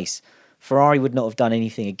second place. Ferrari would not have done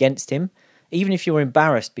anything against him. Even if you're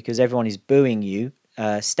embarrassed because everyone is booing you,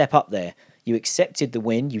 step up there. You accepted the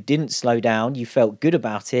win, you didn't slow down, you felt good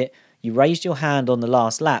about it, you raised your hand on the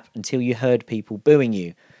last lap until you heard people booing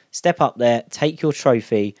you. Step up there, take your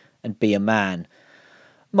trophy, and be a man."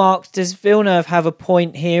 Mark, does Villeneuve have a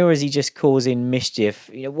point here, or is he just causing mischief?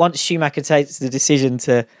 Once Schumacher takes the decision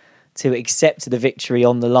to accept the victory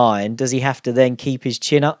on the line, does he have to then keep his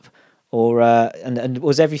chin up? Or and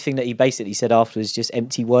was everything that he basically said afterwards just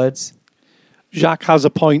empty words? Jacques has a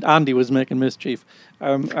point, and he was making mischief.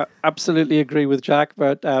 I absolutely agree with Jacques,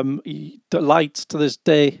 but he delights to this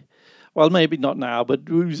day. Well, maybe not now, but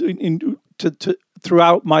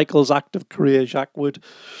throughout Michael's active career, Jacques would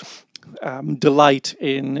delight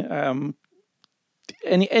in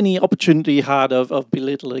any opportunity he had of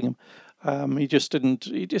belittling him. He just didn't.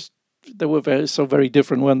 They were very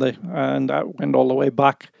different, weren't they? And that went all the way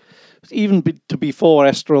back, even to before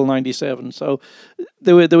Estoril '97. So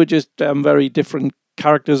they were just very different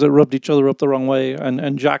characters that rubbed each other up the wrong way.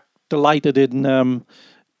 And Jacques delighted in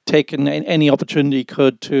taking any opportunity he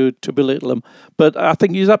could to belittle him. But I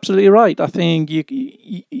think he's absolutely right. I think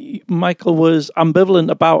Michael was ambivalent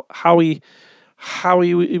about how he. Are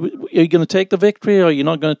you going to take the victory, or are you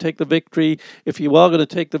not going to take the victory? If you are going to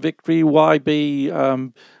take the victory, why be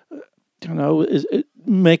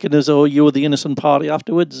making as though you were the innocent party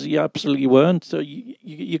afterwards? You absolutely weren't. So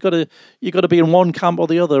you got to be in one camp or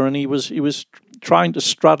the other, and he was trying to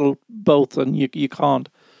straddle both, and you can't.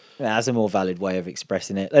 That's a more valid way of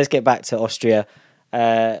expressing it. Let's get back to Austria.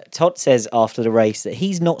 Todt says after the race that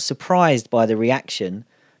he's not surprised by the reaction,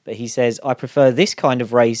 but he says, "I prefer this kind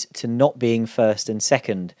of race to not being first and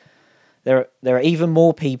second. There are even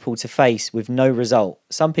more people to face with no result.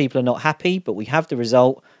 Some people are not happy, but we have the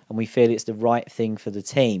result and we feel it's the right thing for the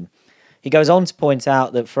team." He goes on to point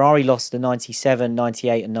out that Ferrari lost the 97,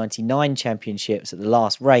 98 and 99 championships at the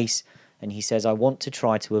last race, and he says, "I want to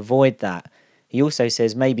try to avoid that." He also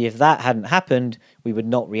says maybe if that hadn't happened, we would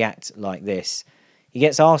not react like this. He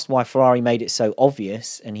gets asked why Ferrari made it so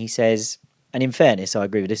obvious, and he says, and in fairness, I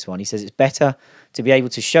agree with this one, he says it's better to be able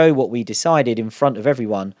to show what we decided in front of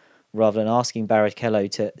everyone rather than asking Barrichello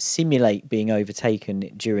to simulate being overtaken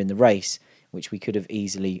during the race, which we could have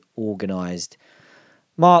easily organised.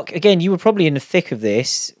 Mark, again, you were probably in the thick of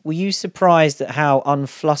this. Were you surprised at how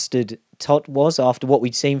unflustered Todt was after what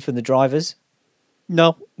we'd seen from the drivers?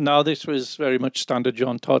 No, this was very much standard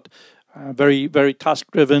Jean Todt. Very, very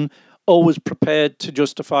task-driven, always prepared to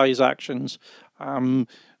justify his actions.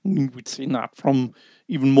 We'd seen that from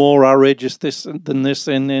even more outrageous than this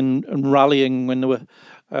in rallying when there were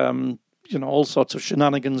all sorts of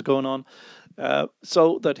shenanigans going on.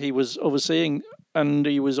 So that he was overseeing, and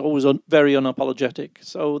he was always very unapologetic.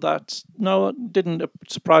 So it didn't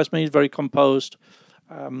surprise me. He's very composed,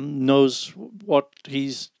 knows what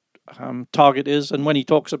his target is, and when he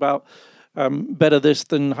talks about better this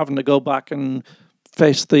than having to go back and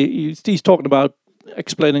face he's talking about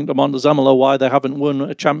explaining to Montezemolo why they haven't won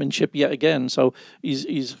a championship yet again. So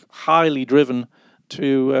he's highly driven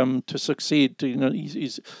to succeed. They're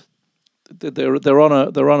on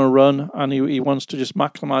a run, and he wants to just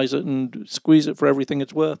maximize it and squeeze it for everything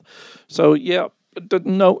it's worth. So yeah,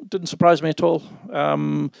 didn't surprise me at all.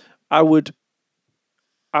 I would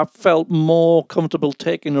I felt more comfortable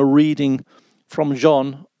taking a reading from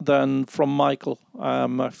Jean than from Michael.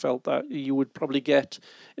 I felt that you would probably get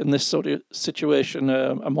in this sort of situation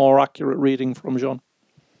a more accurate reading from Jean.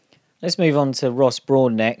 Let's move on to Ross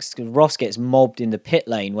Brawn next, because Ross gets mobbed in the pit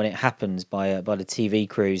lane when it happens by the TV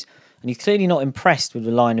crews, and he's clearly not impressed with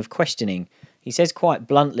the line of questioning. He says quite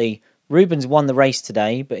bluntly, Rubens won the race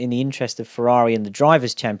today, but in the interest of Ferrari and the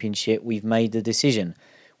Drivers' Championship, we've made the decision.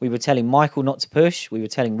 We were telling Michael not to push, we were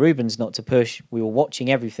telling Rubens not to push, we were watching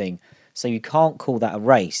everything. So you can't call that a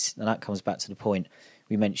race. And that comes back to the point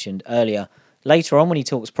we mentioned earlier. Later on, when he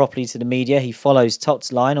talks properly to the media, he follows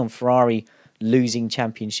Tott's line on Ferrari losing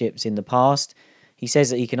championships in the past. He says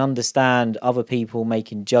that he can understand other people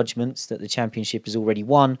making judgments that the championship is already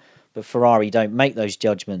won, but Ferrari don't make those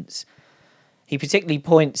judgments. He particularly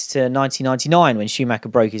points to 1999 when Schumacher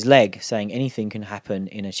broke his leg, saying anything can happen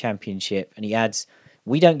in a championship. And he adds,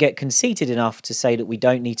 we don't get conceited enough to say that we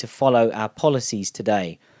don't need to follow our policies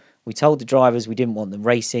today. We told the drivers we didn't want them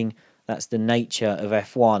racing. That's the nature of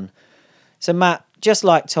F1. So, Matt, just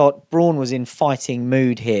like Todd, Brawn was in fighting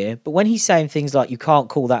mood here. But when he's saying things like, you can't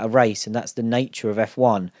call that a race and that's the nature of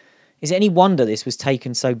F1, is it any wonder this was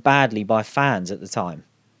taken so badly by fans at the time?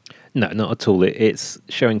 No, not at all. It's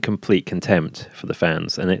showing complete contempt for the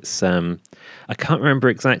fans. And it's, I can't remember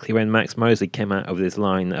exactly when Max Mosley came out with his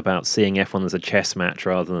line about seeing F1 as a chess match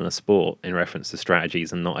rather than a sport in reference to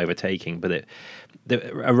strategies and not overtaking. But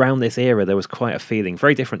around this era, there was quite a feeling,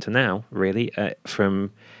 very different to now, really,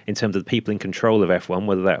 from in terms of the people in control of F1,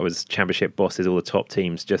 whether that was championship bosses or the top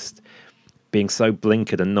teams, just being so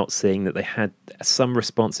blinkered and not seeing that they had some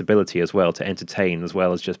responsibility as well to entertain as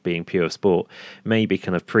well as just being pure sport. Maybe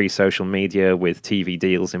kind of pre-social media with TV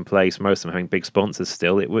deals in place, most of them having big sponsors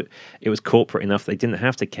still. It was corporate enough they didn't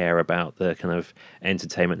have to care about the kind of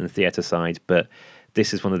entertainment and theatre side, but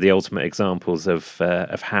this is one of the ultimate examples of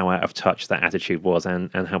how out of touch that attitude was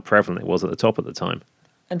and how prevalent it was at the top at the time.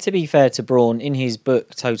 And to be fair to Brawn, in his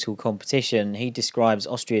book Total Competition, he describes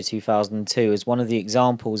Austria 2002 as one of the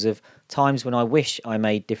examples of times when I wish I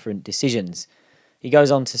made different decisions. He goes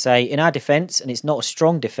on to say, in our defence, and it's not a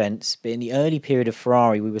strong defence, but in the early period of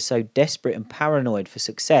Ferrari, we were so desperate and paranoid for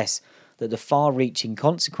success that the far-reaching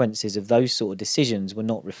consequences of those sort of decisions were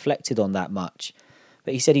not reflected on that much.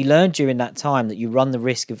 But he said he learned during that time that you run the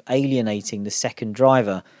risk of alienating the second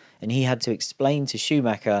driver, and he had to explain to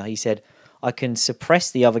Schumacher, he said, I can suppress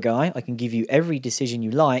the other guy, I can give you every decision you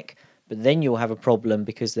like, but then you'll have a problem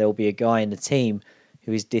because there'll be a guy in the team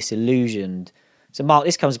who is disillusioned. So, Mark,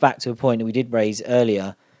 this comes back to a point that we did raise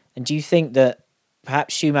earlier. And do you think that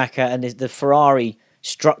perhaps Schumacher and the Ferrari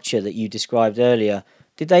structure that you described earlier,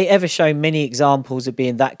 did they ever show many examples of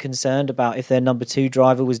being that concerned about if their number two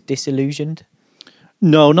driver was disillusioned?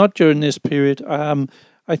 No, not during this period.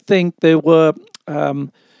 I think they were...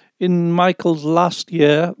 in Michael's last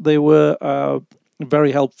year, they were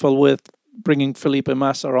very helpful with bringing Felipe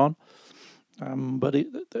Massa on. But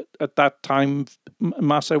at that time,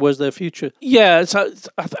 Massa was their future. Yeah,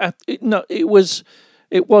 it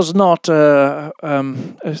was not a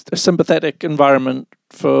sympathetic environment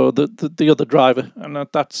for the other driver, and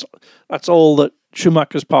that's all that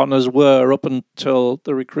Schumacher's partners were up until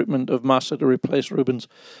the recruitment of Massa to replace Rubens.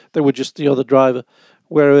 They were just the other driver.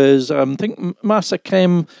 Whereas I think Massa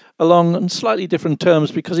came along on slightly different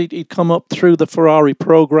terms because he'd come up through the Ferrari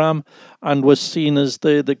program and was seen as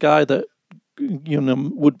the guy that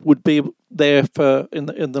would be there for in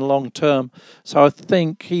the long term. So I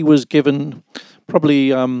think he was given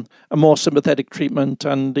probably a more sympathetic treatment,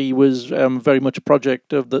 and he was very much a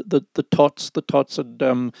project of the Tots. The Tots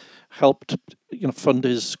had helped fund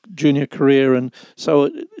his junior career, and so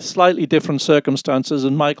slightly different circumstances.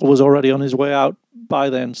 And Michael was already on his way out by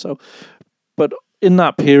then. So, but in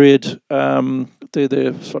that period,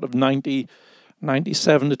 the sort of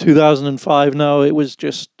 97 to 2005. No, it was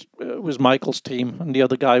Michael's team, and the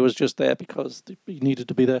other guy was just there because he needed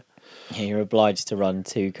to be there. Yeah, you're obliged to run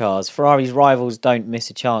two cars. Ferrari's rivals don't miss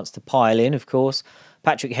a chance to pile in, of course.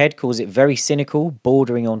 Patrick Head calls it very cynical,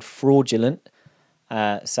 bordering on fraudulent,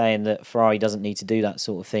 saying that Ferrari doesn't need to do that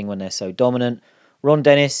sort of thing when they're so dominant. Ron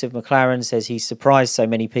Dennis of McLaren says he's surprised so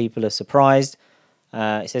many people are surprised.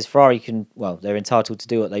 He says Ferrari they're entitled to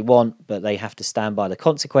do what they want, but they have to stand by the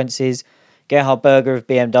consequences. Gerhard Berger of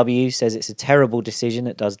BMW says it's a terrible decision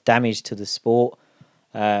that does damage to the sport.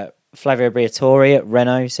 Flavio Briatore at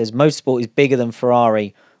Renault says motorsport is bigger than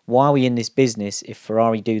Ferrari. Why are we in this business if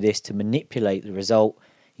Ferrari do this to manipulate the result?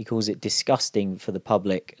 He calls it disgusting for the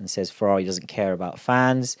public and says Ferrari doesn't care about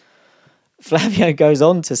fans. Flavio goes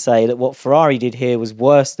on to say that what Ferrari did here was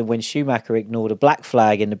worse than when Schumacher ignored a black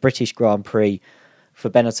flag in the British Grand Prix for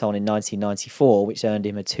Benetton in 1994, which earned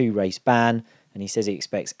him a 2-race ban, and he says he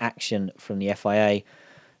expects action from the FIA.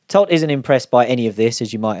 Todt isn't impressed by any of this,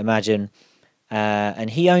 as you might imagine, and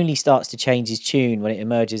he only starts to change his tune when it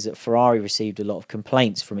emerges that Ferrari received a lot of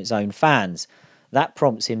complaints from its own fans. That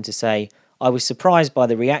prompts him to say, "I was surprised by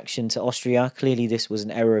the reaction to Austria. Clearly this was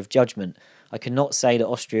an error of judgment. I cannot say that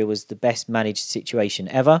Austria was the best managed situation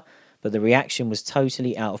ever, but the reaction was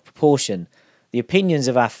totally out of proportion. The opinions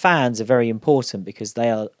of our fans are very important because they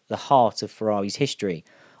are the heart of Ferrari's history.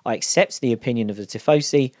 I accept the opinion of the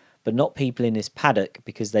Tifosi, but not people in this paddock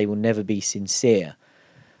because they will never be sincere."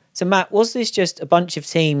 So Matt, was this just a bunch of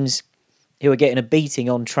teams who are getting a beating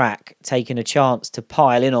on track, taking a chance to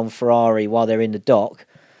pile in on Ferrari while they're in the dock?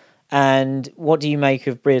 And what do you make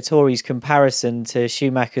of Briatore's comparison to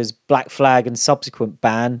Schumacher's black flag and subsequent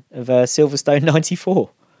ban of Silverstone 94?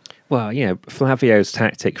 Well, Flavio's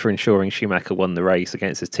tactic for ensuring Schumacher won the race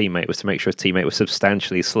against his teammate was to make sure his teammate was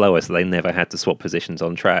substantially slower so they never had to swap positions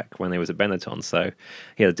on track when they was at Benetton. So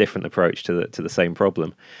he had a different approach to the same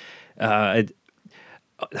problem.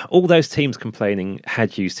 All those teams complaining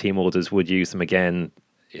had used team orders, would use them again.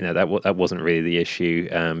 That wasn't really the issue.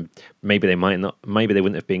 Maybe they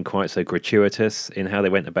wouldn't have been quite so gratuitous in how they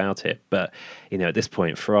went about it. But at this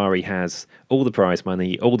point, Ferrari has all the prize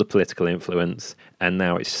money, all the political influence, and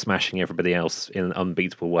now it's smashing everybody else in an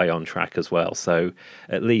unbeatable way on track as well. So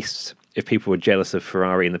at least if people were jealous of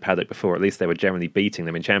Ferrari in the paddock before, at least they were generally beating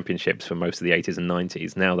them in championships for most of the 80s and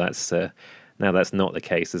 90s. Now that's not the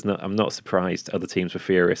case. I'm not surprised other teams were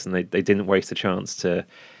furious, and they didn't waste a chance to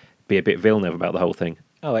be a bit Villeneuve about the whole thing.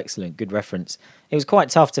 Oh, excellent. Good reference. It was quite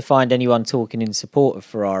tough to find anyone talking in support of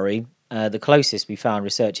Ferrari. The closest we found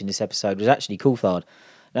researching this episode was actually Coulthard.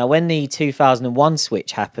 Now, when the 2001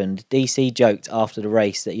 switch happened, DC joked after the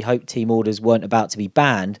race that he hoped team orders weren't about to be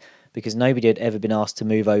banned because nobody had ever been asked to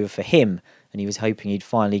move over for him, and he was hoping he'd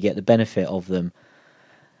finally get the benefit of them.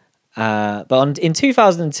 In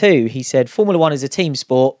 2002, he said, "Formula One is a team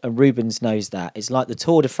sport, and Rubens knows that. It's like the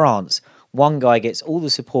Tour de France. One guy gets all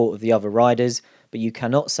the support of the other riders, but you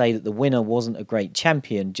cannot say that the winner wasn't a great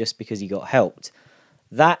champion just because he got helped."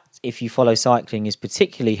 That, if you follow cycling, is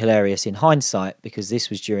particularly hilarious in hindsight because this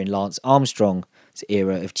was during Lance Armstrong's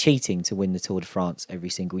era of cheating to win the Tour de France every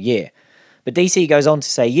single year. But DC goes on to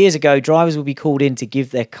say, years ago, drivers would be called in to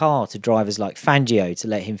give their car to drivers like Fangio to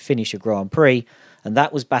let him finish a Grand Prix, and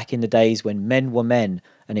that was back in the days when men were men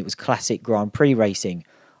and it was classic Grand Prix racing.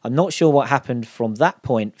 I'm not sure what happened from that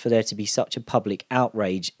point for there to be such a public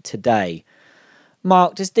outrage today.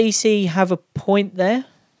 Mark, does DC have a point there?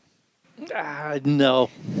 No.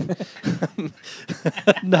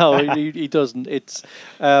 No, he doesn't. It's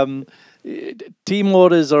team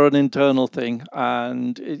orders are an internal thing,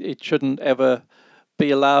 and it shouldn't ever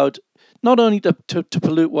be allowed not only to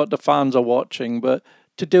pollute what the fans are watching, but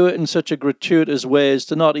to do it in such a gratuitous way as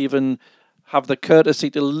to not even have the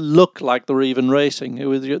courtesy to look like they were even racing. They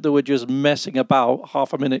were just messing about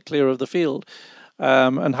half a minute clear of the field.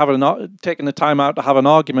 And taking the time out to have an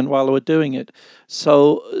argument while they were doing it.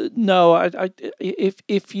 So no,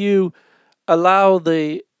 if you allow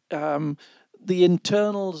the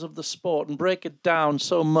internals of the sport and break it down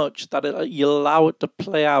so much that you allow it to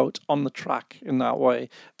play out on the track in that way,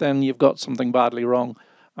 then you've got something badly wrong.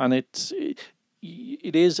 And it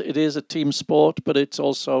is a team sport, but it's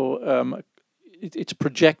also it's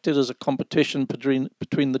projected as a competition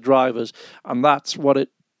between the drivers, and that's what it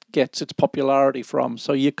gets its popularity from.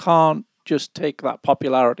 So you can't just take that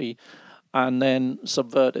popularity and then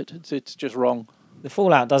subvert it. It's just wrong. The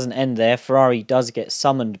fallout doesn't end there. Ferrari does get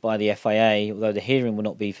summoned by the FIA, although the hearing will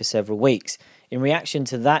not be for several weeks. In reaction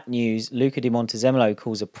to that news, Luca Di Montezemolo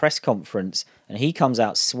calls a press conference and he comes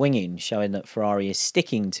out swinging, showing that Ferrari is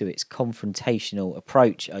sticking to its confrontational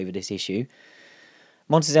approach over this issue.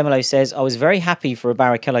 Montezemolo says, "I was very happy for a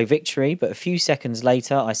Barrichello victory, but a few seconds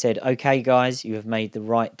later I said, okay guys, you have made the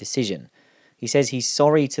right decision." He says he's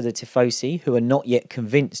sorry to the Tifosi, who are not yet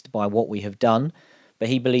convinced by what we have done, but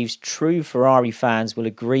he believes true Ferrari fans will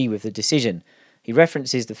agree with the decision. He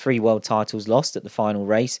references the 3 world titles lost at the final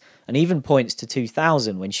race, and even points to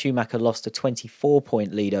 2000 when Schumacher lost a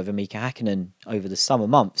 24-point lead over Mika Hakkinen over the summer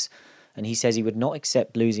months, and he says he would not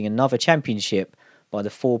accept losing another championship by the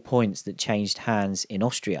 4 points that changed hands in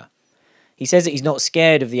Austria. He says that he's not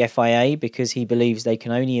scared of the FIA because he believes they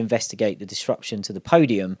can only investigate the disruption to the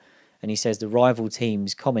podium, and he says the rival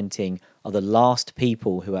teams commenting are the last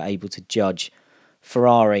people who are able to judge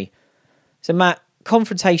Ferrari. So Matt,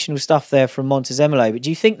 confrontational stuff there from Montezemolo, but do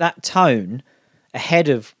you think that tone ahead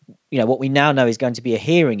of what we now know is going to be a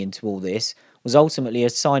hearing into all this was ultimately a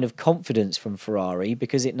sign of confidence from Ferrari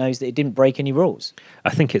because it knows that it didn't break any rules.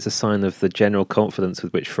 I think it's a sign of the general confidence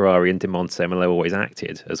with which Ferrari and Di Montezemolo always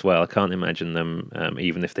acted as well. I can't imagine them,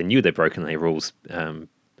 even if they knew they'd broken any rules,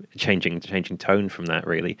 changing tone from that,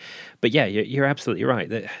 really. But yeah, you're absolutely right.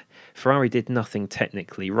 That Ferrari did nothing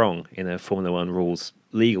technically wrong in a Formula One rules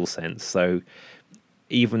legal sense. So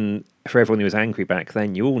even for everyone who was angry back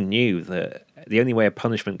then, you all knew that the only way a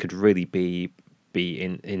punishment could really be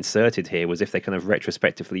inserted here was if they kind of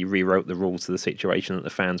retrospectively rewrote the rules to the situation that the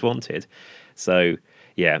fans wanted. So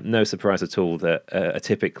yeah, no surprise at all that a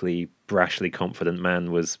typically brashly confident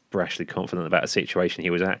man was brashly confident about a situation he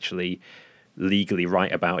was actually legally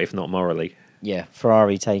right about, if not morally. Yeah,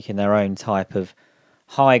 Ferrari taking their own type of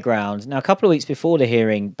high ground. Now, a couple of weeks before the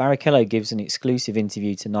hearing, Barrichello gives an exclusive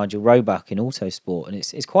interview to Nigel Roebuck in Autosport, and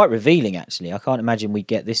it's quite revealing, actually. I can't imagine we'd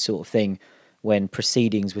get this sort of thing when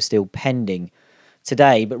proceedings were still pending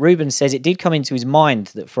today. But Rubens says it did come into his mind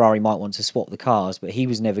that Ferrari might want to swap the cars, but he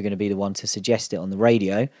was never going to be the one to suggest it on the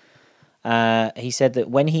radio. He said that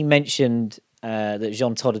when he mentioned that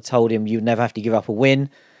Jean Todt had told him you'd never have to give up a win,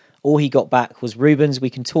 all he got back was, "Rubens,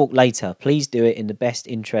 we can talk later. Please do it in the best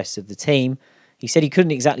interests of the team." He said he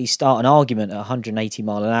couldn't exactly start an argument at 180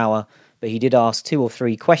 mile an hour, but he did ask 2 or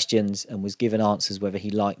 3 questions and was given answers whether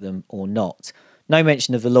he liked them or not. No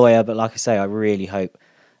mention of the lawyer, but like I say, I really hope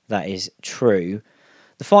that is true.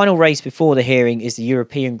 The final race before the hearing is the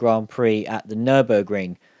European Grand Prix at the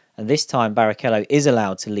Nürburgring, and this time Barrichello is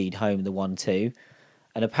allowed to lead home the 1-2.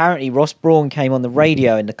 And apparently Ross Brawn came on the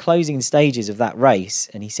radio in the closing stages of that race,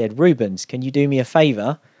 and he said, "Rubens, can you do me a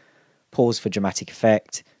favour?" Pause for dramatic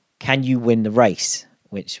effect. "Can you win the race?"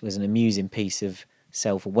 Which was an amusing piece of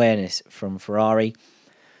self-awareness from Ferrari.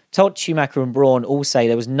 Todt, Schumacher and Brawn all say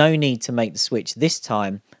there was no need to make the switch this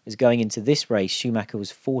time, as going into this race, Schumacher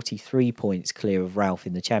was 43 points clear of Ralph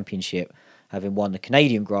in the championship, having won the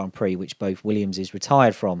Canadian Grand Prix, which both Williams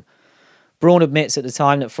retired from. Brawn admits at the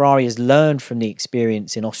time that Ferrari has learned from the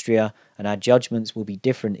experience in Austria and our judgments will be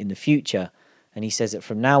different in the future. And he says that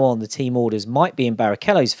from now on, the team orders might be in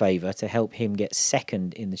Barrichello's favour to help him get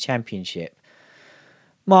second in the championship.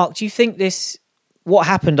 Mark, do you think what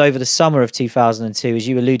happened over the summer of 2002, as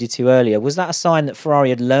you alluded to earlier, was that a sign that Ferrari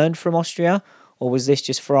had learned from Austria? Or was this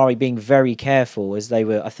just Ferrari being very careful as they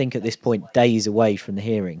were, I think at this point, days away from the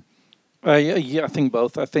hearing? Yeah, I think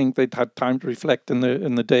both. I think they'd had time to reflect in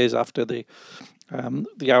the days after the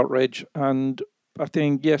outrage, and I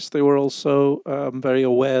think yes, they were also very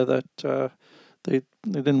aware that they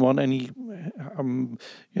didn't want any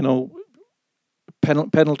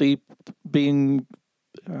penalty being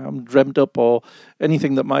dreamt up or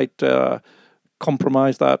anything that might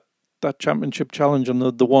compromise that championship challenge on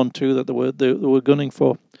the 1-2 that they were gunning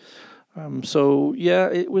for. So yeah,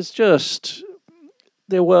 it was just.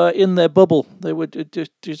 They were in their bubble. They were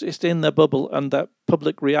just in their bubble, and that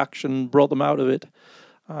public reaction brought them out of it.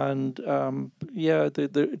 And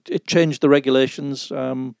it changed the regulations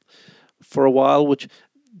for a while. Which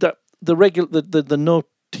the no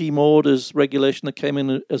team orders regulation that came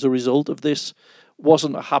in as a result of this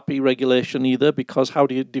wasn't a happy regulation either, because how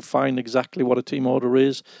do you define exactly what a team order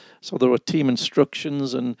is? So there were team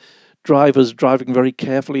instructions and drivers driving very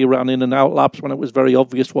carefully around in and out laps when it was very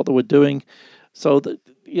obvious what they were doing. So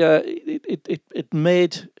it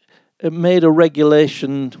made a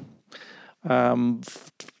regulation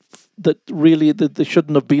that really that there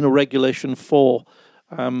shouldn't have been a regulation for,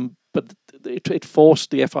 but it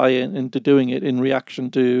forced the FIA into doing it in reaction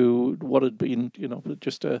to what had been,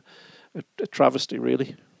 just a travesty,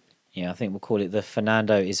 really. Yeah, I think we'll call it the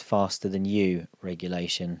Fernando is faster than you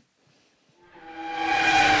regulation.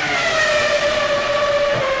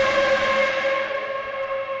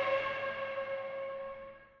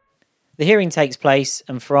 The hearing takes place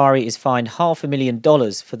and Ferrari is fined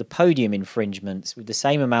 $500,000 for the podium infringements, with the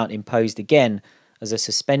same amount imposed again as a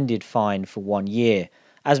suspended fine for 1 year.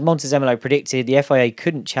 As Montezemolo predicted, the FIA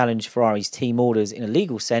couldn't challenge Ferrari's team orders in a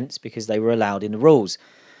legal sense because they were allowed in the rules.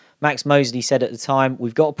 Max Mosley said at the time,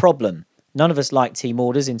 "We've got a problem. None of us like team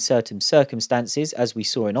orders in certain circumstances, as we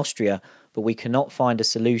saw in Austria, but we cannot find a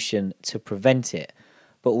solution to prevent it.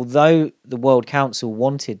 But although the World Council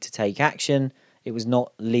wanted to take action, it was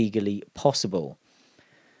not legally possible."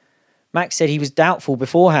 Max said he was doubtful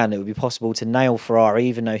beforehand it would be possible to nail Ferrari,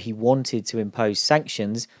 even though he wanted to impose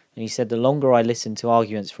sanctions. And he said, "The longer I listened to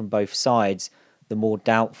arguments from both sides, the more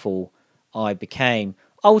doubtful I became."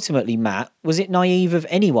 Ultimately, Matt, was it naive of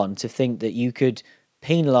anyone to think that you could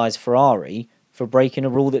penalise Ferrari for breaking a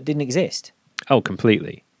rule that didn't exist? Oh,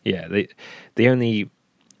 completely. Yeah, the only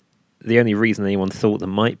the only reason anyone thought there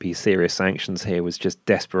might be serious sanctions here was just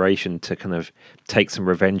desperation to kind of take some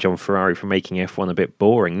revenge on Ferrari for making F1 a bit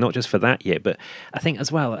boring, not just for that year, but I think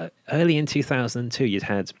as well, early in 2002,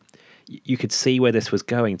 you could see where this was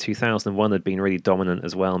going. 2001 had been really dominant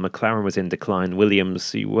as well. McLaren was in decline.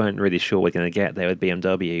 Williams, you weren't really sure we're going to get there with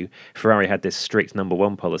BMW. Ferrari had this strict number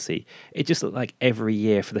one policy. It just looked like every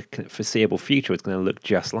year for the foreseeable future was going to look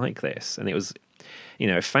just like this. And it was,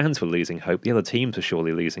 if fans were losing hope, the other teams were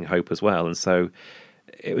surely losing hope as well. And so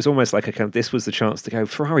it was almost like this was the chance to go,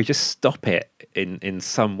 Ferrari, just stop it in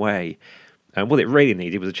some way. And what it really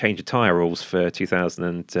needed was a change of tyre rules for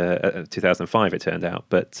 2005, it turned out.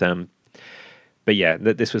 But yeah,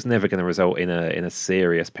 this was never going to result in a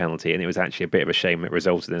serious penalty, and it was actually a bit of a shame it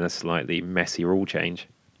resulted in a slightly messy rule change.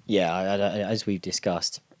 Yeah, as we've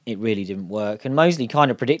discussed, it really didn't work. And Mosley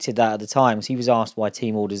kind of predicted that at the time. So he was asked why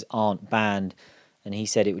team orders aren't banned, and he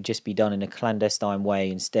said it would just be done in a clandestine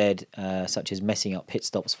way instead, such as messing up pit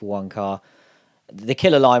stops for one car. The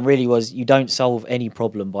killer line really was, you don't solve any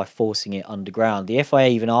problem by forcing it underground. The FIA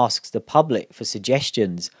even asks the public for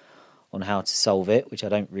suggestions on how to solve it, which I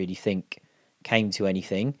don't really think came to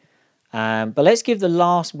anything. But let's give the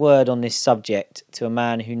last word on this subject to a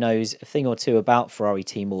man who knows a thing or two about Ferrari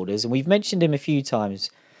team orders, and we've mentioned him a few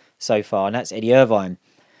times so far, and that's Eddie Irvine.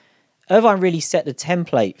 Irvine really set the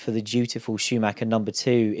template for the dutiful Schumacher number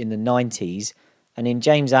 2 in the 90s, and in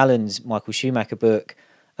James Allen's Michael Schumacher book,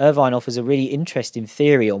 Irvine offers a really interesting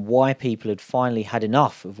theory on why people had finally had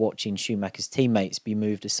enough of watching Schumacher's teammates be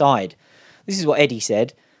moved aside. This is what Eddie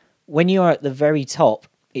said: when you are at the very top,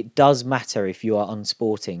 it does matter if you are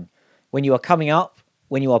unsporting. When you are coming up,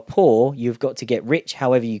 when you are poor, you've got to get rich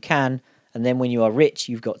however you can, and then when you are rich,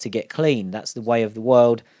 you've got to get clean. That's the way of the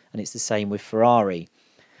world, and it's the same with Ferrari.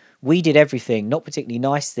 We did everything, not particularly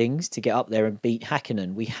nice things, to get up there and beat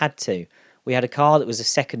Häkkinen. We had to. We had a car that was a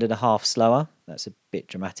second and a half slower. That's a bit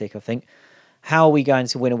dramatic, I think. How are we going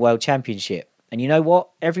to win a world championship? And you know what?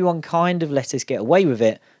 Everyone kind of let us get away with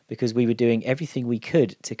it because we were doing everything we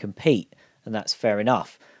could to compete, and that's fair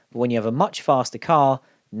enough. But when you have a much faster car,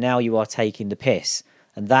 now you are taking the piss,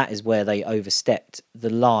 and that is where they overstepped the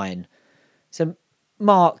line. So,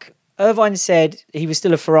 Mark, Irvine said he was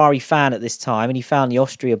still a Ferrari fan at this time, and he found the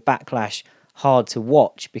Austria backlash hard to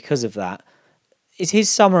watch because of that. Is his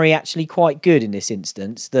summary actually quite good in this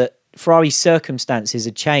instance, that Ferrari's circumstances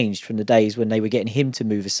had changed from the days when they were getting him to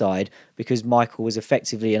move aside because Michael was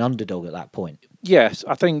effectively an underdog at that point? Yes,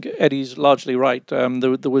 I think Eddie's largely right.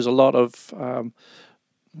 There was a lot of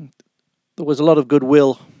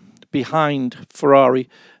goodwill behind Ferrari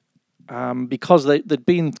because they'd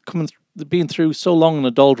been through so long in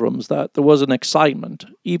the doldrums that there was an excitement,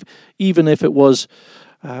 even if it was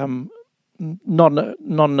not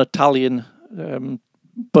an Italian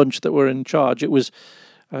bunch that were in charge. It was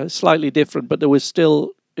slightly different, but there was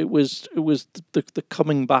still it was the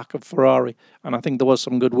coming back of Ferrari, and I think there was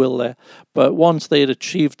some goodwill there. But once they had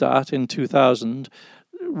achieved that in 2000,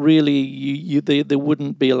 really they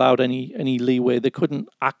wouldn't be allowed any leeway. They couldn't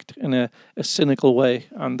act in a cynical way,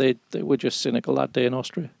 and they were just cynical that day in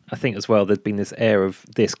Austria. I think as well there'd been this air of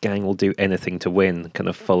this gang will do anything to win, kind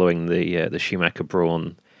of following the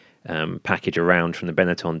Schumacher-Brawn package around from the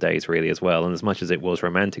Benetton days really as well. And as much as it was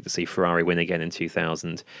romantic to see Ferrari win again in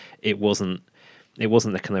 2000, it wasn't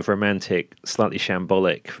the kind of romantic, slightly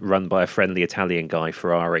shambolic, run by a friendly Italian guy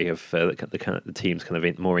Ferrari of the team's kind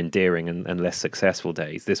of more endearing and less successful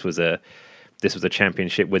days. This was a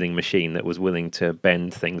championship winning machine that was willing to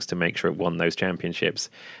bend things to make sure it won those championships.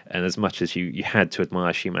 And as much as you had to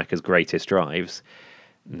admire Schumacher's greatest drives,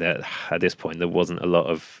 that at this point there wasn't a lot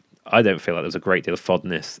of. I don't feel like there was a great deal of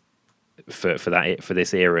fondness for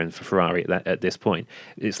this era and for Ferrari at this point.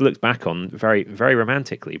 It's looked back on very, very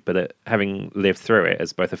romantically, but having lived through it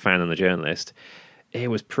as both a fan and a journalist,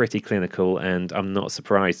 it was pretty clinical, and I'm not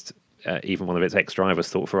surprised even one of its ex-drivers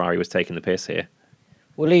thought Ferrari was taking the piss here.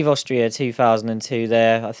 We'll leave Austria 2002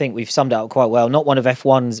 there. I think we've summed it up quite well. Not one of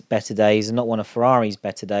F1's better days and not one of Ferrari's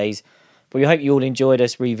better days, but we hope you all enjoyed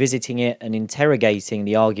us revisiting it and interrogating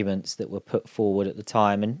the arguments that were put forward at the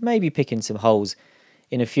time and maybe picking some holes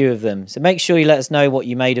in a few of them. So make sure you let us know what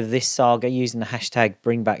you made of this saga using the hashtag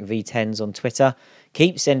BringBackV10s on Twitter.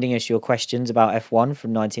 Keep sending us your questions about F1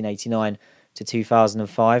 from 1989 to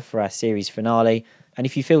 2005 for our series finale. And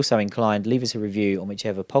if you feel so inclined, leave us a review on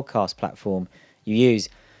whichever podcast platform you use.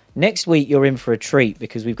 Next week, you're in for a treat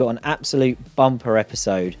because we've got an absolute bumper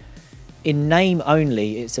episode. In name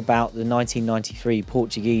only, it's about the 1993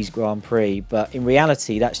 Portuguese Grand Prix, but in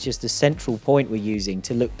reality, that's just the central point we're using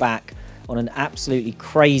to look back on an absolutely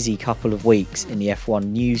crazy couple of weeks in the F1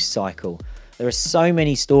 news cycle. There are so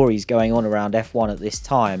many stories going on around F1 at this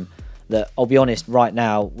time, that I'll be honest, right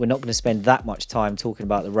now, we're not going to spend that much time talking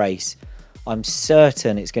about the race. I'm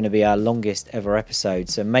certain it's going to be our longest ever episode.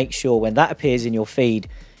 So make sure when that appears in your feed,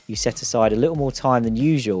 you set aside a little more time than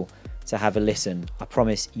usual to have a listen. I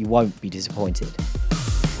promise you won't be disappointed.